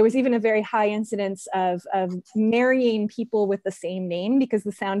 There was even a very high incidence of marrying people with the same name because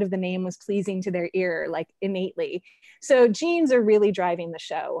the sound of the name was pleasing to their ear, like innately. So genes are really driving the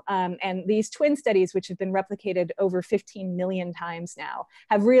show. And these twin studies, which have been replicated over 15 million times now,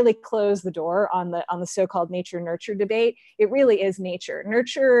 have really closed the door on the so-called nature-nurture debate. It really is nature.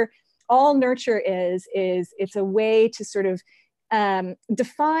 All nurture is it's a way to sort of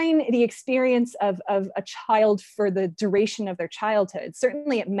define the experience of a child for the duration of their childhood.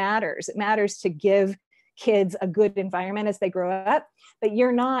 Certainly it matters. It matters to give kids a good environment as they grow up, but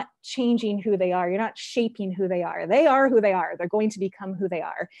you're not changing who they are. You're not shaping who they are. They are who they are. They're going to become who they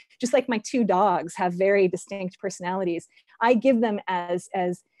are. Just like my two dogs have very distinct personalities. I give them as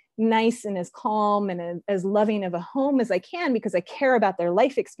nice and as calm and as loving of a home as I can because I care about their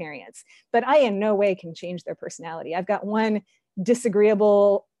life experience, but I in no way can change their personality. I've got one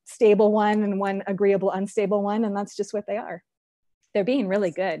disagreeable, stable one and one agreeable, unstable one, and that's just what they are. They're being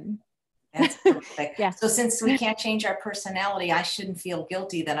really good. That's perfect. Yeah. So since we can't change our personality, I shouldn't feel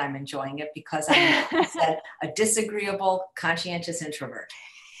guilty that I'm enjoying it because I'm, like you said, a disagreeable, conscientious introvert.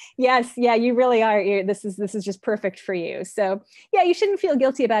 Yes, yeah, you really are. This is just perfect for you. So yeah, you shouldn't feel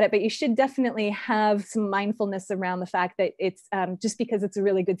guilty about it, but you should definitely have some mindfulness around the fact that it's just because it's a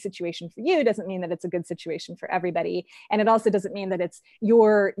really good situation for you doesn't mean that it's a good situation for everybody, and it also doesn't mean that it's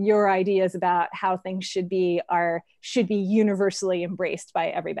your ideas about how things should be universally embraced by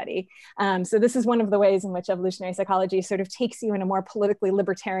everybody. So this is one of the ways in which evolutionary psychology sort of takes you in a more politically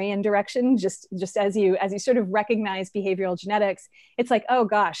libertarian direction. Just as you sort of recognize behavioral genetics, it's like, oh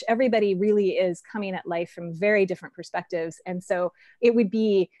gosh, everybody really is coming at life from very different perspectives. And so it would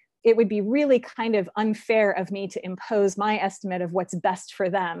be really kind of unfair of me to impose my estimate of what's best for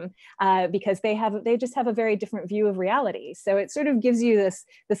them because they just have a very different view of reality. So it sort of gives you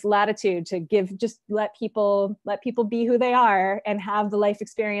this latitude to just let people be who they are and have the life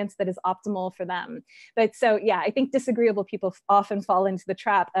experience that is optimal for them. But so yeah, I think disagreeable people often fall into the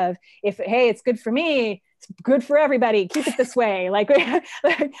trap of hey, it's good for me, it's good for everybody, keep it this way. Like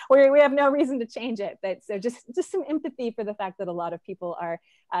we have no reason to change it. But so just some empathy for the fact that a lot of people are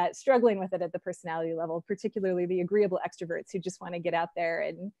struggling with it at the personality level, particularly the agreeable extroverts who just want to get out there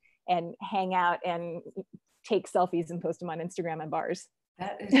and hang out and take selfies and post them on Instagram and bars.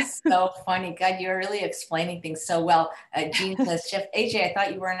 That is so funny. God, you're really explaining things so well. Jean says, Chef AJ, I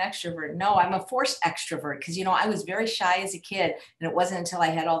thought you were an extrovert. No, I'm a forced extrovert because, I was very shy as a kid. And it wasn't until I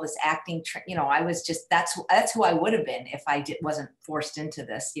had all this acting, I was just, that's who I would have been if I wasn't forced into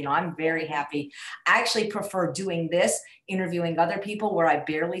this. I'm very happy. I actually prefer doing this, interviewing other people where I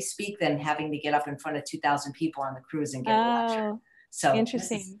barely speak than having to get up in front of 2,000 people on the cruise and give a lecture. So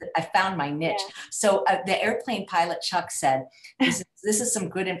interesting. I found my niche. Yeah. So the airplane pilot Chuck said, this is some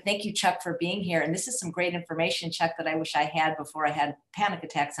good, and thank you, Chuck, for being here. And this is some great information, Chuck, that I wish I had before I had panic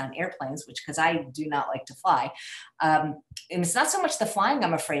attacks on airplanes, because I do not like to fly. And it's not so much the flying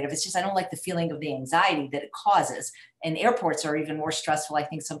I'm afraid of, it's just I don't like the feeling of the anxiety that it causes. And airports are even more stressful, I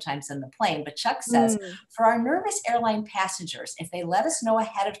think, sometimes than the plane. But Chuck says, for our nervous airline passengers, if they let us know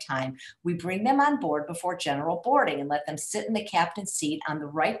ahead of time, we bring them on board before general boarding and let them sit in the captain's seat on the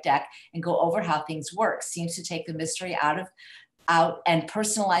right deck and go over how things work. Seems to take the mystery out and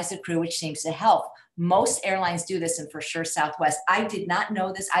personalize the crew, which seems to help. Most airlines do this, and for sure Southwest. I did not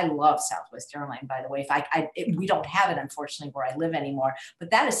know this. I love Southwest Airline, by the way. We don't have it, unfortunately, where I live anymore. But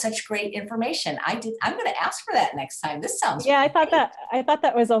that is such great information. I'm going to ask for that next time. This sounds great. I thought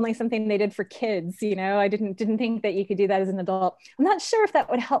that was only something they did for kids. I didn't think that you could do that as an adult. I'm not sure if that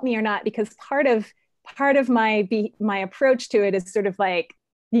would help me or not, because part of my approach to it is sort of like,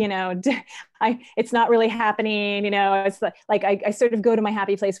 you know, it's not really happening, you know, it's like I sort of go to my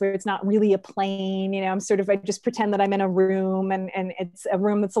happy place where it's not really a plane, you know, I just pretend that I'm in a room and it's a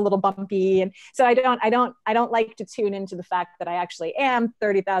room that's a little bumpy. And so I don't like to tune into the fact that I actually am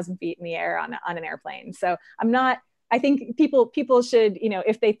 30,000 feet in the air on an airplane. So I think people should, you know,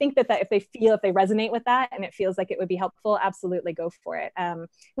 if they think that if they resonate with that and it feels like it would be helpful, absolutely go for it.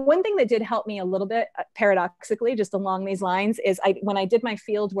 One thing that did help me a little bit, paradoxically, just along these lines, is when I did my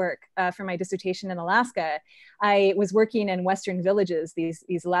field work for my dissertation in Alaska, I was working in Western villages, these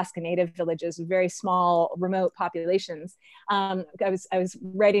Alaska Native villages with very small, remote populations. I was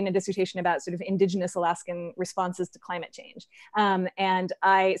writing a dissertation about sort of indigenous Alaskan responses to climate change, and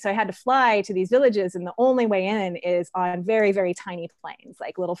I had to fly to these villages, and the only way in is on very, very tiny planes,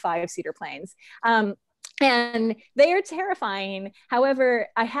 like little 5-seater planes. And they are terrifying. However,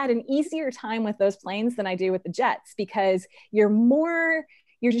 I had an easier time with those planes than I do with the jets, because you're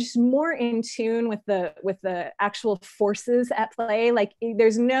just more in tune with the actual forces at play. Like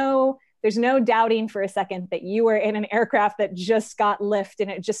there's no doubting for a second that you are in an aircraft that just got lift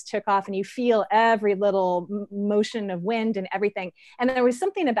and it just took off, and you feel every little motion of wind and everything. And there was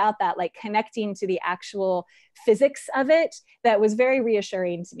something about that, like connecting to the actual physics of it, that was very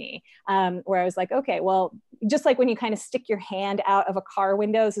reassuring to me, where I was like, okay, well, just like when you kind of stick your hand out of a car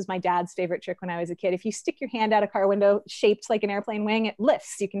window, this is my dad's favorite trick when I was a kid. If you stick your hand out a car window shaped like an airplane wing, it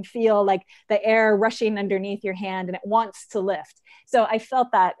lifts. You can feel like the air rushing underneath your hand and it wants to lift. So I felt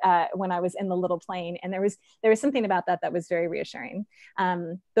that when I was in the little plane, and there was something about that was very reassuring.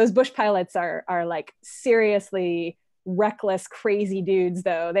 Those bush pilots are like seriously reckless, crazy dudes,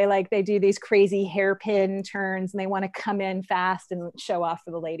 though. They do these crazy hairpin turns and they want to come in fast and show off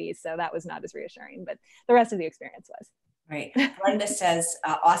for the ladies. So that was not as reassuring, but the rest of the experience was. Right. Brenda says,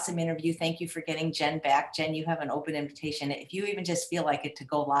 awesome interview. Thank you for getting Jen back. Jen, you have an open invitation. If you even just feel like it to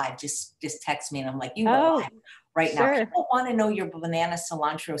go live, just text me and I'm like, you go live right now. People want to know your banana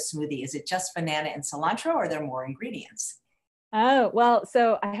cilantro smoothie. Is it just banana and cilantro, or are there more ingredients? Oh, well,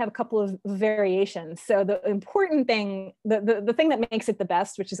 so I have a couple of variations. So the important thing, the thing that makes it the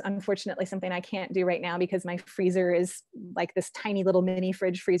best, which is unfortunately something I can't do right now because my freezer is like this tiny little mini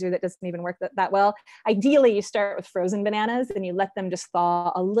fridge freezer that doesn't even work that well. Ideally, you start with frozen bananas and you let them just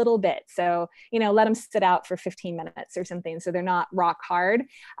thaw a little bit. So, you know, let them sit out for 15 minutes or something so they're not rock hard.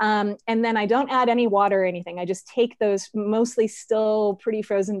 And then I don't add any water or anything. I just take those mostly still pretty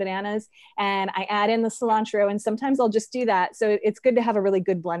frozen bananas and I add in the cilantro, and sometimes I'll just do that. So it's good to have a really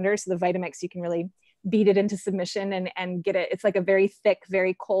good blender. So the Vitamix, you can really beat it into submission and get it. It's like a very thick,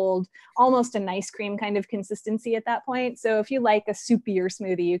 very cold, almost an ice cream kind of consistency at that point. So if you like a soupier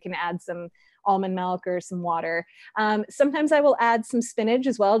smoothie, you can add some almond milk or some water. Sometimes I will add some spinach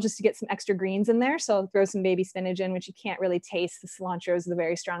as well, just to get some extra greens in there. So I'll throw some baby spinach in, which you can't really taste. The cilantro is the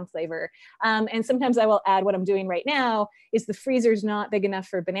very strong flavor. And sometimes I will add, what I'm doing right now is the freezer's not big enough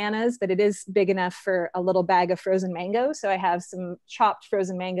for bananas, but it is big enough for a little bag of frozen mango. So I have some chopped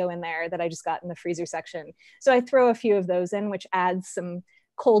frozen mango in there that I just got in the freezer section. So I throw a few of those in, which adds some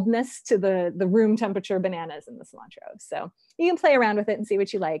coldness to the room temperature bananas and the cilantro. So you can play around with it and see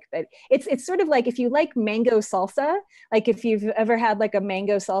what you like, but it's sort of like, if you like mango salsa, like if you've ever had like a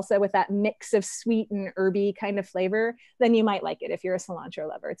mango salsa with that mix of sweet and herby kind of flavor, then you might like it if you're a cilantro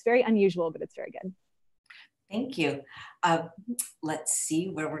lover. It's very unusual, but it's very good. Thank you. Let's see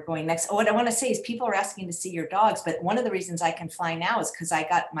where we're going next. Oh, what I want to say is people are asking to see your dogs, but one of the reasons I can fly now is because I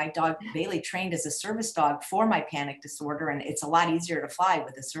got my dog Bailey trained as a service dog for my panic disorder, and it's a lot easier to fly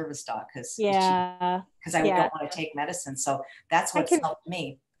with a service dog because I don't want to take medicine. So that's what's helped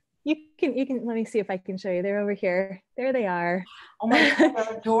me. You can, let me see if I can show you. They're over here. There they are. Oh my God,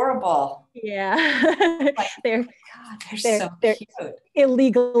 they're adorable. Yeah. they're so cute.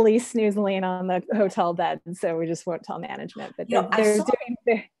 Illegally snoozling on the hotel bed. So we just won't tell management, but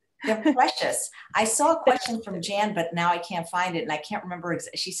they're precious. I saw a question from Jan, but now I can't find it. And I can't remember.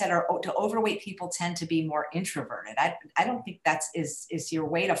 She said, do overweight people tend to be more introverted? I don't think is your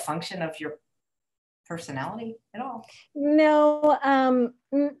weight a function of your personality at all? No,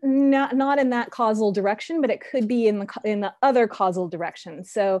 not in that causal direction, but it could be in the other causal direction.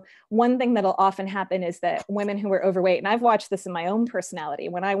 So one thing that'll often happen is that women who are overweight, and I've watched this in my own personality,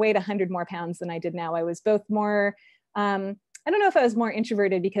 when I weighed 100 more pounds than I did now, I was both more I don't know if I was more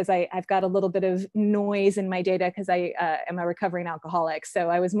introverted because I've got a little bit of noise in my data because I am a recovering alcoholic. So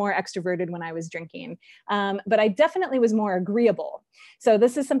I was more extroverted when I was drinking, but I definitely was more agreeable. So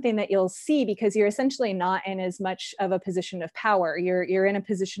this is something that you'll see because you're essentially not in as much of a position of power. You're in a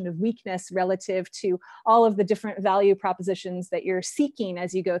position of weakness relative to all of the different value propositions that you're seeking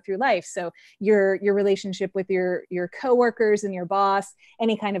as you go through life. So your relationship with your coworkers and your boss,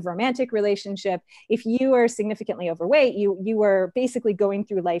 any kind of romantic relationship. If you are significantly overweight, you are basically going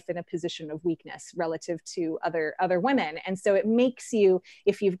through life in a position of weakness relative to other women. And so it makes you,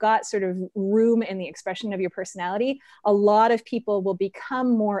 if you've got sort of room in the expression of your personality, a lot of people will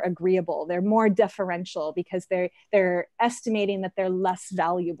become more agreeable. They're more deferential because they're estimating that they're less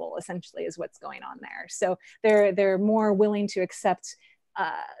valuable, essentially, is what's going on there. So they're more willing to accept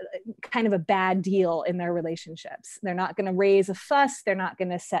kind of a bad deal in their relationships. They're not going to raise a fuss. They're not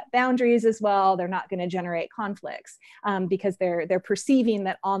going to set boundaries as well. They're not going to generate conflicts because they're perceiving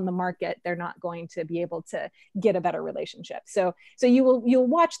that on the market, they're not going to be able to get a better relationship. So you'll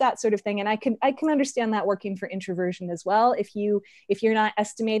watch that sort of thing. And I can understand that working for introversion as well. If you're not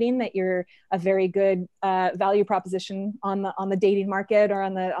estimating that you're a very good value proposition on the dating market or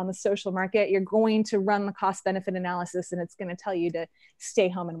on the social market, you're going to run the cost benefit analysis, and it's going to tell you to stay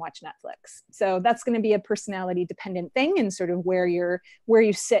home and watch Netflix. So that's going to be a personality dependent thing and sort of where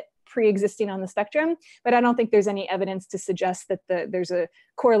you sit pre-existing on the spectrum. But I don't think there's any evidence to suggest that there's a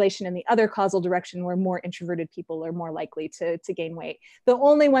correlation in the other causal direction where more introverted people are more likely to gain weight. The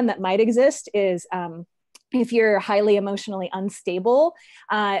only one that might exist is if you're highly emotionally unstable,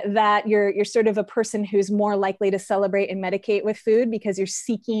 that you're sort of a person who's more likely to celebrate and medicate with food because you're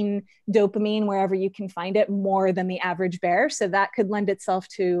seeking dopamine wherever you can find it more than the average bear. So that could lend itself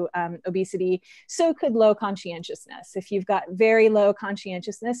to obesity. So could low conscientiousness. If you've got very low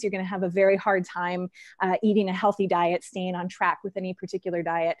conscientiousness, you're going to have a very hard time eating a healthy diet, staying on track with any particular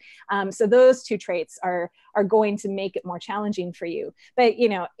diet. So those two traits are going to make it more challenging for you. But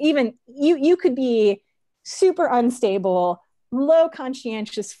even you could be super unstable, low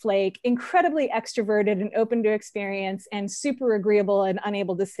conscientious flake, incredibly extroverted and open to experience, and super agreeable and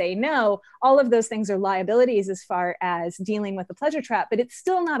unable to say no. All of those things are liabilities as far as dealing with the pleasure trap, but it's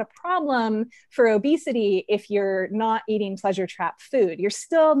still not a problem for obesity if you're not eating pleasure trap food. You're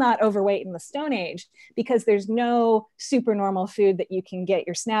still not overweight in the Stone Age because there's no super normal food that you can get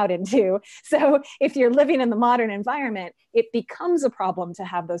your snout into. So if you're living in the modern environment, it becomes a problem to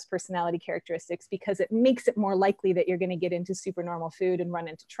have those personality characteristics because it makes it more likely that you're going to get into super normal food and run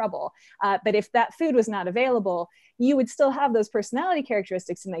into trouble. But if that food was not available, you would still have those personality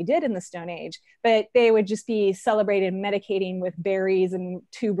characteristics, and they did in the Stone Age, but they would just be celebrated medicating with berries and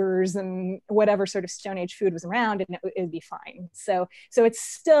tubers and whatever sort of Stone Age food was around, and it would be fine. So it's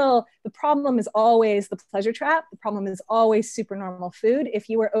still, the problem is always the pleasure trap. The problem is always super normal food. If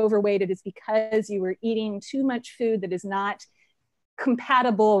you were overweight, it is because you were eating too much food that is not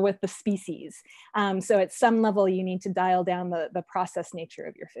compatible with the species. So at some level, you need to dial down the processed nature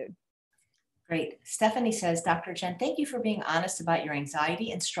of your food. Great. Stephanie says, Dr. Jen, thank you for being honest about your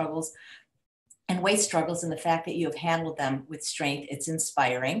anxiety and struggles and weight struggles and the fact that you have handled them with strength. It's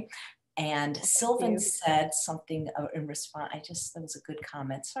inspiring. And Sylvan said something in response. That was a good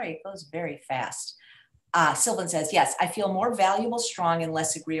comment. Sorry, it goes very fast. Sylvan says, yes, I feel more valuable, strong, and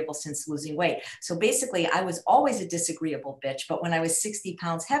less agreeable since losing weight. So basically, I was always a disagreeable bitch, but when I was 60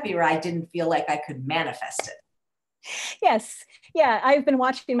 pounds heavier, I didn't feel like I could manifest it. Yes. Yeah. I've been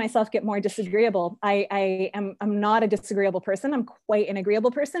watching myself get more disagreeable. I'm not a disagreeable person. I'm quite an agreeable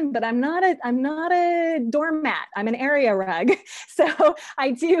person, but I'm not a doormat. I'm an area rug. So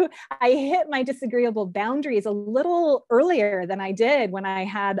I hit my disagreeable boundaries a little earlier than I did when I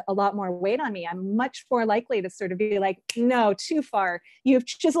had a lot more weight on me. I'm much more likely to sort of be like, no, too far. You've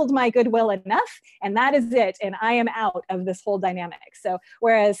chiseled my goodwill enough, and that is it. And I am out of this whole dynamic. So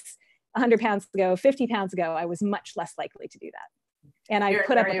whereas 100 pounds ago, 50 pounds ago, I was much less likely to do that. And I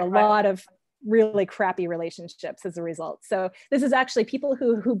put up with a lot of really crappy relationships as a result. So this is actually people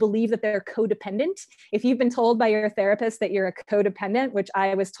who believe that they're codependent. If you've been told by your therapist that you're a codependent, which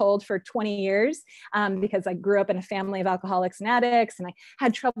I was told for 20 years, because I grew up in a family of alcoholics and addicts, and I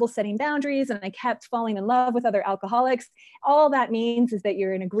had trouble setting boundaries, and I kept falling in love with other alcoholics. All that means is that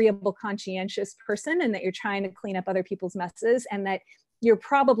you're an agreeable, conscientious person, and that you're trying to clean up other people's messes, and that you're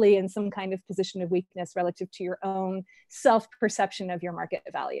probably in some kind of position of weakness relative to your own self-perception of your market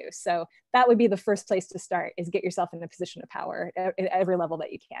value. So that would be the first place to start, is get yourself in a position of power at every level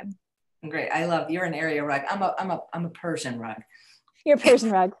that you can. Great. I love, you're an area rug. I'm a Persian rug. You're a Persian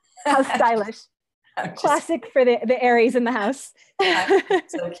rug. How stylish. Classic for the Aries in the house. I'm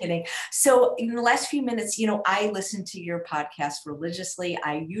so kidding. So in the last few minutes, I listen to your podcast religiously.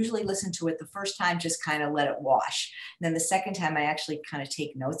 I usually listen to it the first time, just kind of let it wash. And then the second time, I actually kind of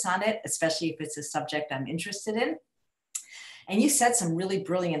take notes on it, especially if it's a subject I'm interested in. And you said some really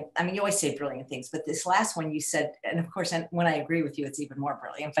brilliant, I mean, you always say brilliant things, but this last one you said, and of course, when I agree with you, it's even more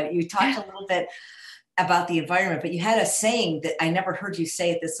brilliant, but you talked a little bit about the environment, but you had a saying that I never heard you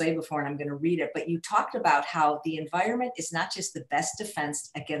say it this way before, and I'm going to read it, but you talked about how the environment is not just the best defense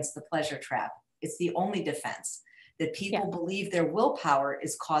against the pleasure trap. It's the only defense, that people believe their willpower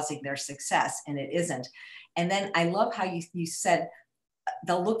is causing their success, and it isn't. And then I love how you said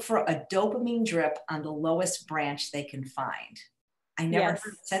they'll look for a dopamine drip on the lowest branch they can find. I never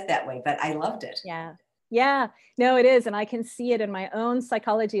heard it said that way, but I loved it. Yeah. Yeah, no, it is. And I can see it in my own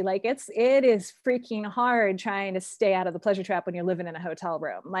psychology. Like it is freaking hard trying to stay out of the pleasure trap when you're living in a hotel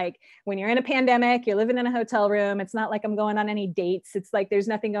room. Like when you're in a pandemic, you're living in a hotel room. It's not like I'm going on any dates. It's like, there's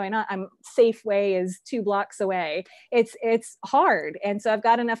nothing going on. Safeway is 2 blocks away. It's hard. And so I've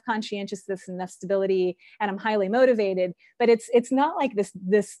got enough conscientiousness and enough stability, and I'm highly motivated, but it's not like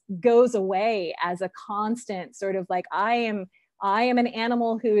this goes away as a constant sort of like, I am an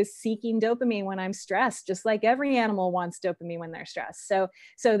animal who is seeking dopamine when I'm stressed, just like every animal wants dopamine when they're stressed. So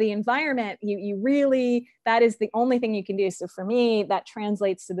the environment, you really, that is the only thing you can do. So for me, that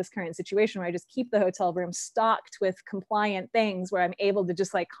translates to this current situation where I just keep the hotel room stocked with compliant things where I'm able to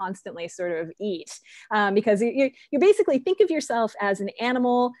just like constantly sort of eat. Because you basically think of yourself as an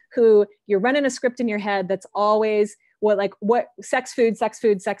animal who you're running a script in your head that's always, what sex food.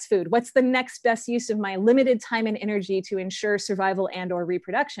 What's the next best use of my limited time and energy to ensure survival and or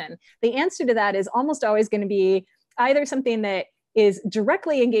reproduction? The answer to that is almost always going to be either something that is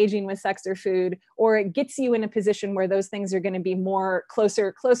directly engaging with sex or food, or it gets you in a position where those things are going to be more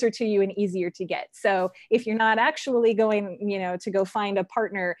closer to you and easier to get. So if you're not actually going, to go find a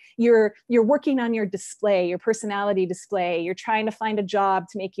partner, you're working on your display, your personality display, you're trying to find a job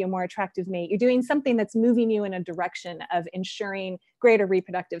to make you a more attractive mate. You're doing something that's moving you in a direction of ensuring greater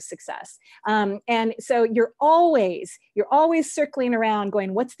reproductive success. And so you're always circling around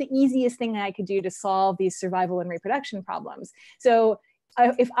going, what's the easiest thing I could do to solve these survival and reproduction problems? So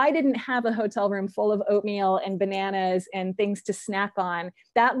if I didn't have a hotel room full of oatmeal and bananas and things to snack on,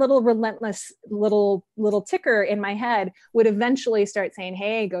 that little relentless little ticker in my head would eventually start saying,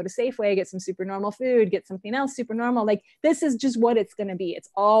 hey, go to Safeway, get some super normal food, get something else super normal. Like this is just what it's going to be. It's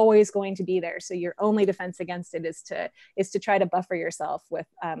always going to be there. So your only defense against it is to try to buffer yourself with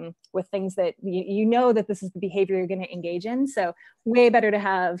things that you know that this is the behavior you're going to engage in. So way better to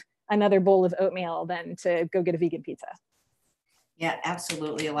have another bowl of oatmeal than to go get a vegan pizza. Yeah,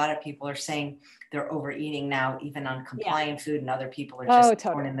 absolutely. A lot of people are saying they're overeating now, even on compliant food, and other people are just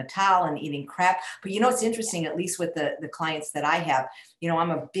throwing in the towel and eating crap. But it's interesting, at least with the clients that I have,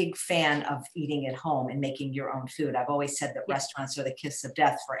 I'm a big fan of eating at home and making your own food. I've always said that restaurants are the kiss of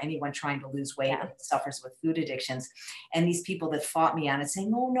death for anyone trying to lose weight or suffers with food addictions. And these people that fought me on it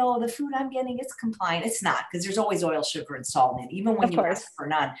saying, oh no, the food I'm getting, it's compliant. It's not, because there's always oil, sugar, and salt in it, even when you ask for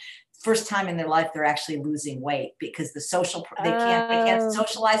none. First time in their life, they're actually losing weight because they can't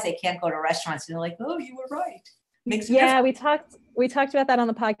socialize. They can't go to restaurants. And they're like, oh, you were right. Makes a difference. We talked about that on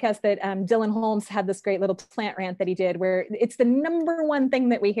the podcast, that Dylan Holmes had this great little plant rant that he did, where it's the number one thing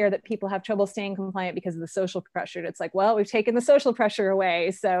that we hear that people have trouble staying compliant because of the social pressure. And it's like, well, we've taken the social pressure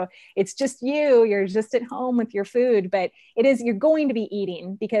away. So it's just you're just at home with your food, but you're going to be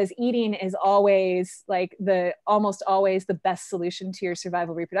eating, because eating is always almost always the best solution to your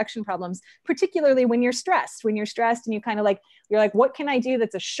survival reproduction problems, particularly when you're stressed and you kind of you're like, what can I do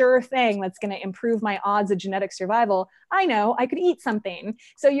that's a sure thing that's going to improve my odds of genetic survival? I know I could eat something.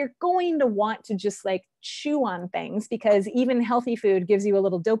 So you're going to want to just chew on things, because even healthy food gives you a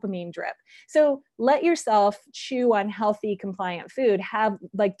little dopamine drip. So let yourself chew on healthy, compliant food.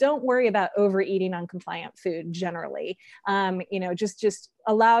 Don't worry about overeating on compliant food generally. Just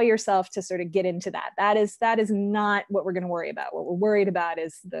allow yourself to sort of get into that. That is not what we're going to worry about. What we're worried about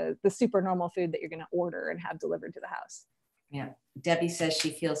is the super normal food that you're going to order and have delivered to the house. Yeah. Debbie says she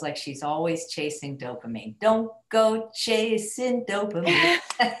feels like she's always chasing dopamine. Don't go chasing dopamine.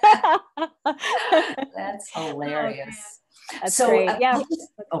 That's hilarious. That's great. That's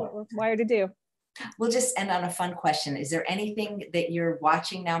what we're wired to do. We'll just end on a fun question. Is there anything that you're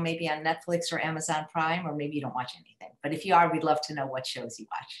watching now, maybe on Netflix or Amazon Prime, or maybe you don't watch anything? But if you are, we'd love to know what shows you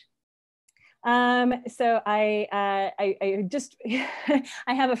watch. So I just,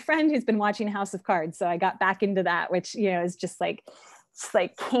 I have a friend who's been watching House of Cards. So I got back into that, which, is just it's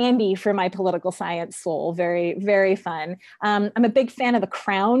like candy for my political science soul. Very, very fun. I'm a big fan of The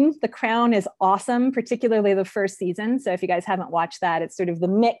Crown. The Crown is awesome, particularly the first season. So if you guys haven't watched that, it's sort of the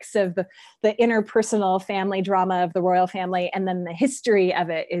mix of the interpersonal family drama of the royal family, and then the history of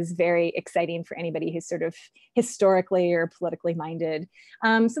it is very exciting for anybody who's sort of historically or politically minded.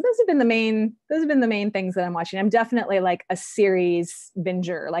 So those have been the main things that I'm watching. I'm definitely like a series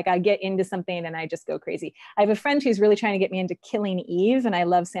binger. Like I get into something and I just go crazy. I have a friend who's really trying to get me into Killing Eve, and I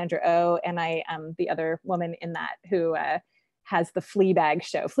love Sandra Oh, and I the other woman in that who has the Fleabag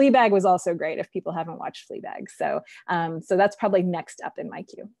show. Fleabag was also great if people haven't watched Fleabag. So so that's probably next up in my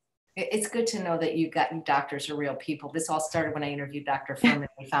queue. It's good to know that you doctors are real people. This all started when I interviewed Dr. Furman.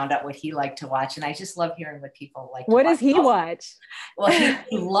 We found out what he liked to watch, and I just love hearing what people like. What does he watch? Well,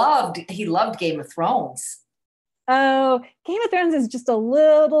 he loved Game of Thrones. Oh, Game of Thrones is just a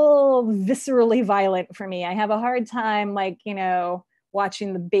little viscerally violent for me. I have a hard time, like, you know,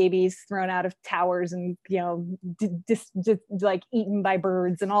 watching the babies thrown out of towers and, you know, just like eaten by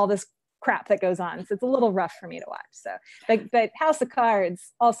birds and all this crap that goes on. So it's a little rough for me to watch. So, but House of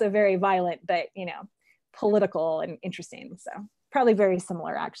Cards, also very violent, but, you know, political and interesting. So probably very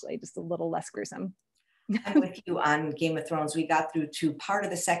similar, actually, just a little less gruesome. I'm with you on Game of Thrones. We got through to part of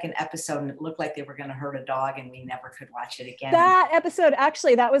the second episode and it looked like they were going to hurt a dog, and we never could watch it again. That episode,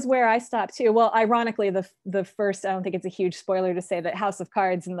 actually, that was where I stopped too. Well, ironically, the first, I don't think it's a huge spoiler to say that House of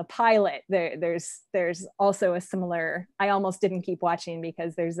Cards in the pilot, there's also a similar, I almost didn't keep watching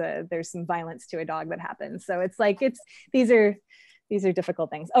because there's some violence to a dog that happens. So it's like, these are difficult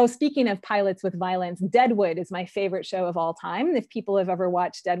things. Oh, speaking of pilots with violence, Deadwood is my favorite show of all time. If people have ever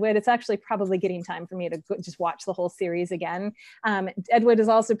watched Deadwood, it's actually probably getting time for me to just watch the whole series again. Deadwood is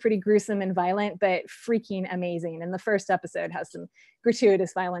also pretty gruesome and violent, but freaking amazing. And the first episode has some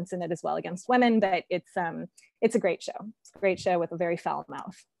gratuitous violence in it as well against women, but it's a great show. It's a great show with a very foul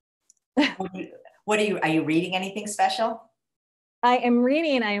mouth. Are you reading anything special? I am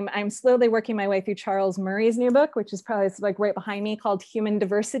reading, I'm slowly working my way through Charles Murray's new book, which is probably like right behind me, called Human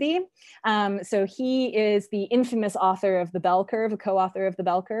Diversity. So he is the infamous author of The Bell Curve, a co-author of The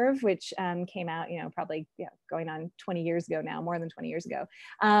Bell Curve, which came out, you know, probably going on 20 years ago now, more than 20 years ago.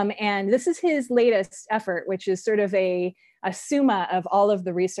 And this is his latest effort, which is sort of a summa of all of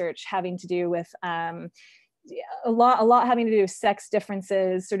the research having to do with a lot having to do with sex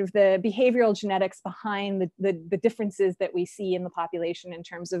differences, sort of the behavioral genetics behind the differences that we see in the population in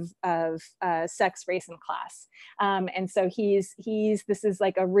terms of sex, race, and class. And so this is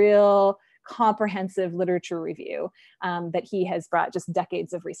like a real comprehensive literature review that he has brought just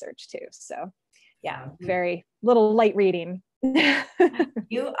decades of research to. So yeah, very little light reading.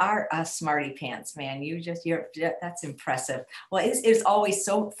 You are a smarty pants, man. That's impressive. Well, it's always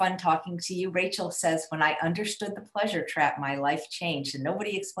so fun talking to you. Rachel says, when I understood the pleasure trap, my life changed. And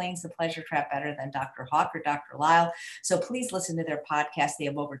nobody explains the pleasure trap better than Dr. Howk or Dr. Lisle. So please listen to their podcast. They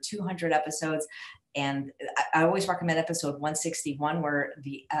have over 200 episodes. And I always recommend episode 161, where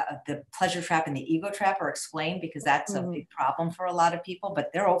the pleasure trap and the ego trap are explained, because that's a big problem for a lot of people.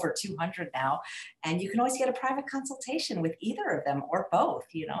 But they're over 200 now, and you can always get a private consultation with either of them or both.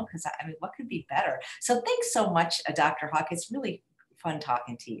 You know, because I mean, what could be better? So thanks so much, Dr. Howk. It's really fun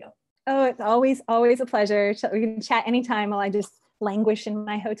talking to you. Oh, it's always a pleasure. We can chat anytime while I just languish in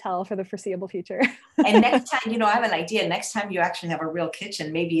my hotel for the foreseeable future. And next time, you know, I have an idea. Next time you actually have a real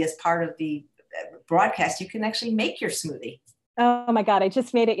kitchen, maybe as part of the broadcast, you can actually make your smoothie. Oh my God, I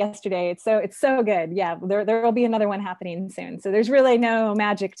just made it yesterday. It's so good. Yeah, there will be another one happening soon. So there's really no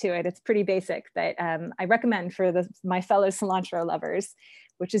magic to it. It's pretty basic, but I recommend for my fellow cilantro lovers,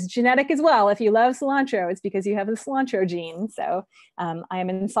 which is genetic as well. If you love cilantro, it's because you have the cilantro gene. So I am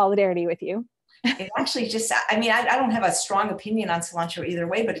in solidarity with you. It actually just, I mean, I don't have a strong opinion on cilantro either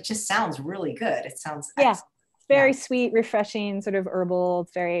way, but it just sounds really good. It sounds excellent. Very sweet, refreshing, sort of herbal.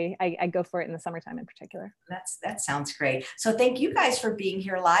 It's very, I go for it in the summertime in particular. That sounds great. So thank you guys for being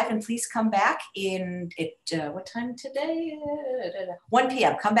here live, and please come back what time today? 1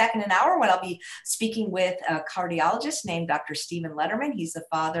 p.m. Come back in an hour when I'll be speaking with a cardiologist named Dr. Stephen Letterman. He's the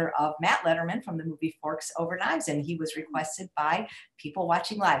father of Matt Letterman from the movie Forks Over Knives, and he was requested by people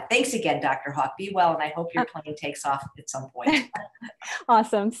watching live. Thanks again, Dr. Howk. Be well, and I hope your plane takes off at some point.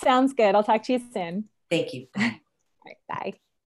 Awesome. Sounds good. I'll talk to you soon. Thank you. All right, bye.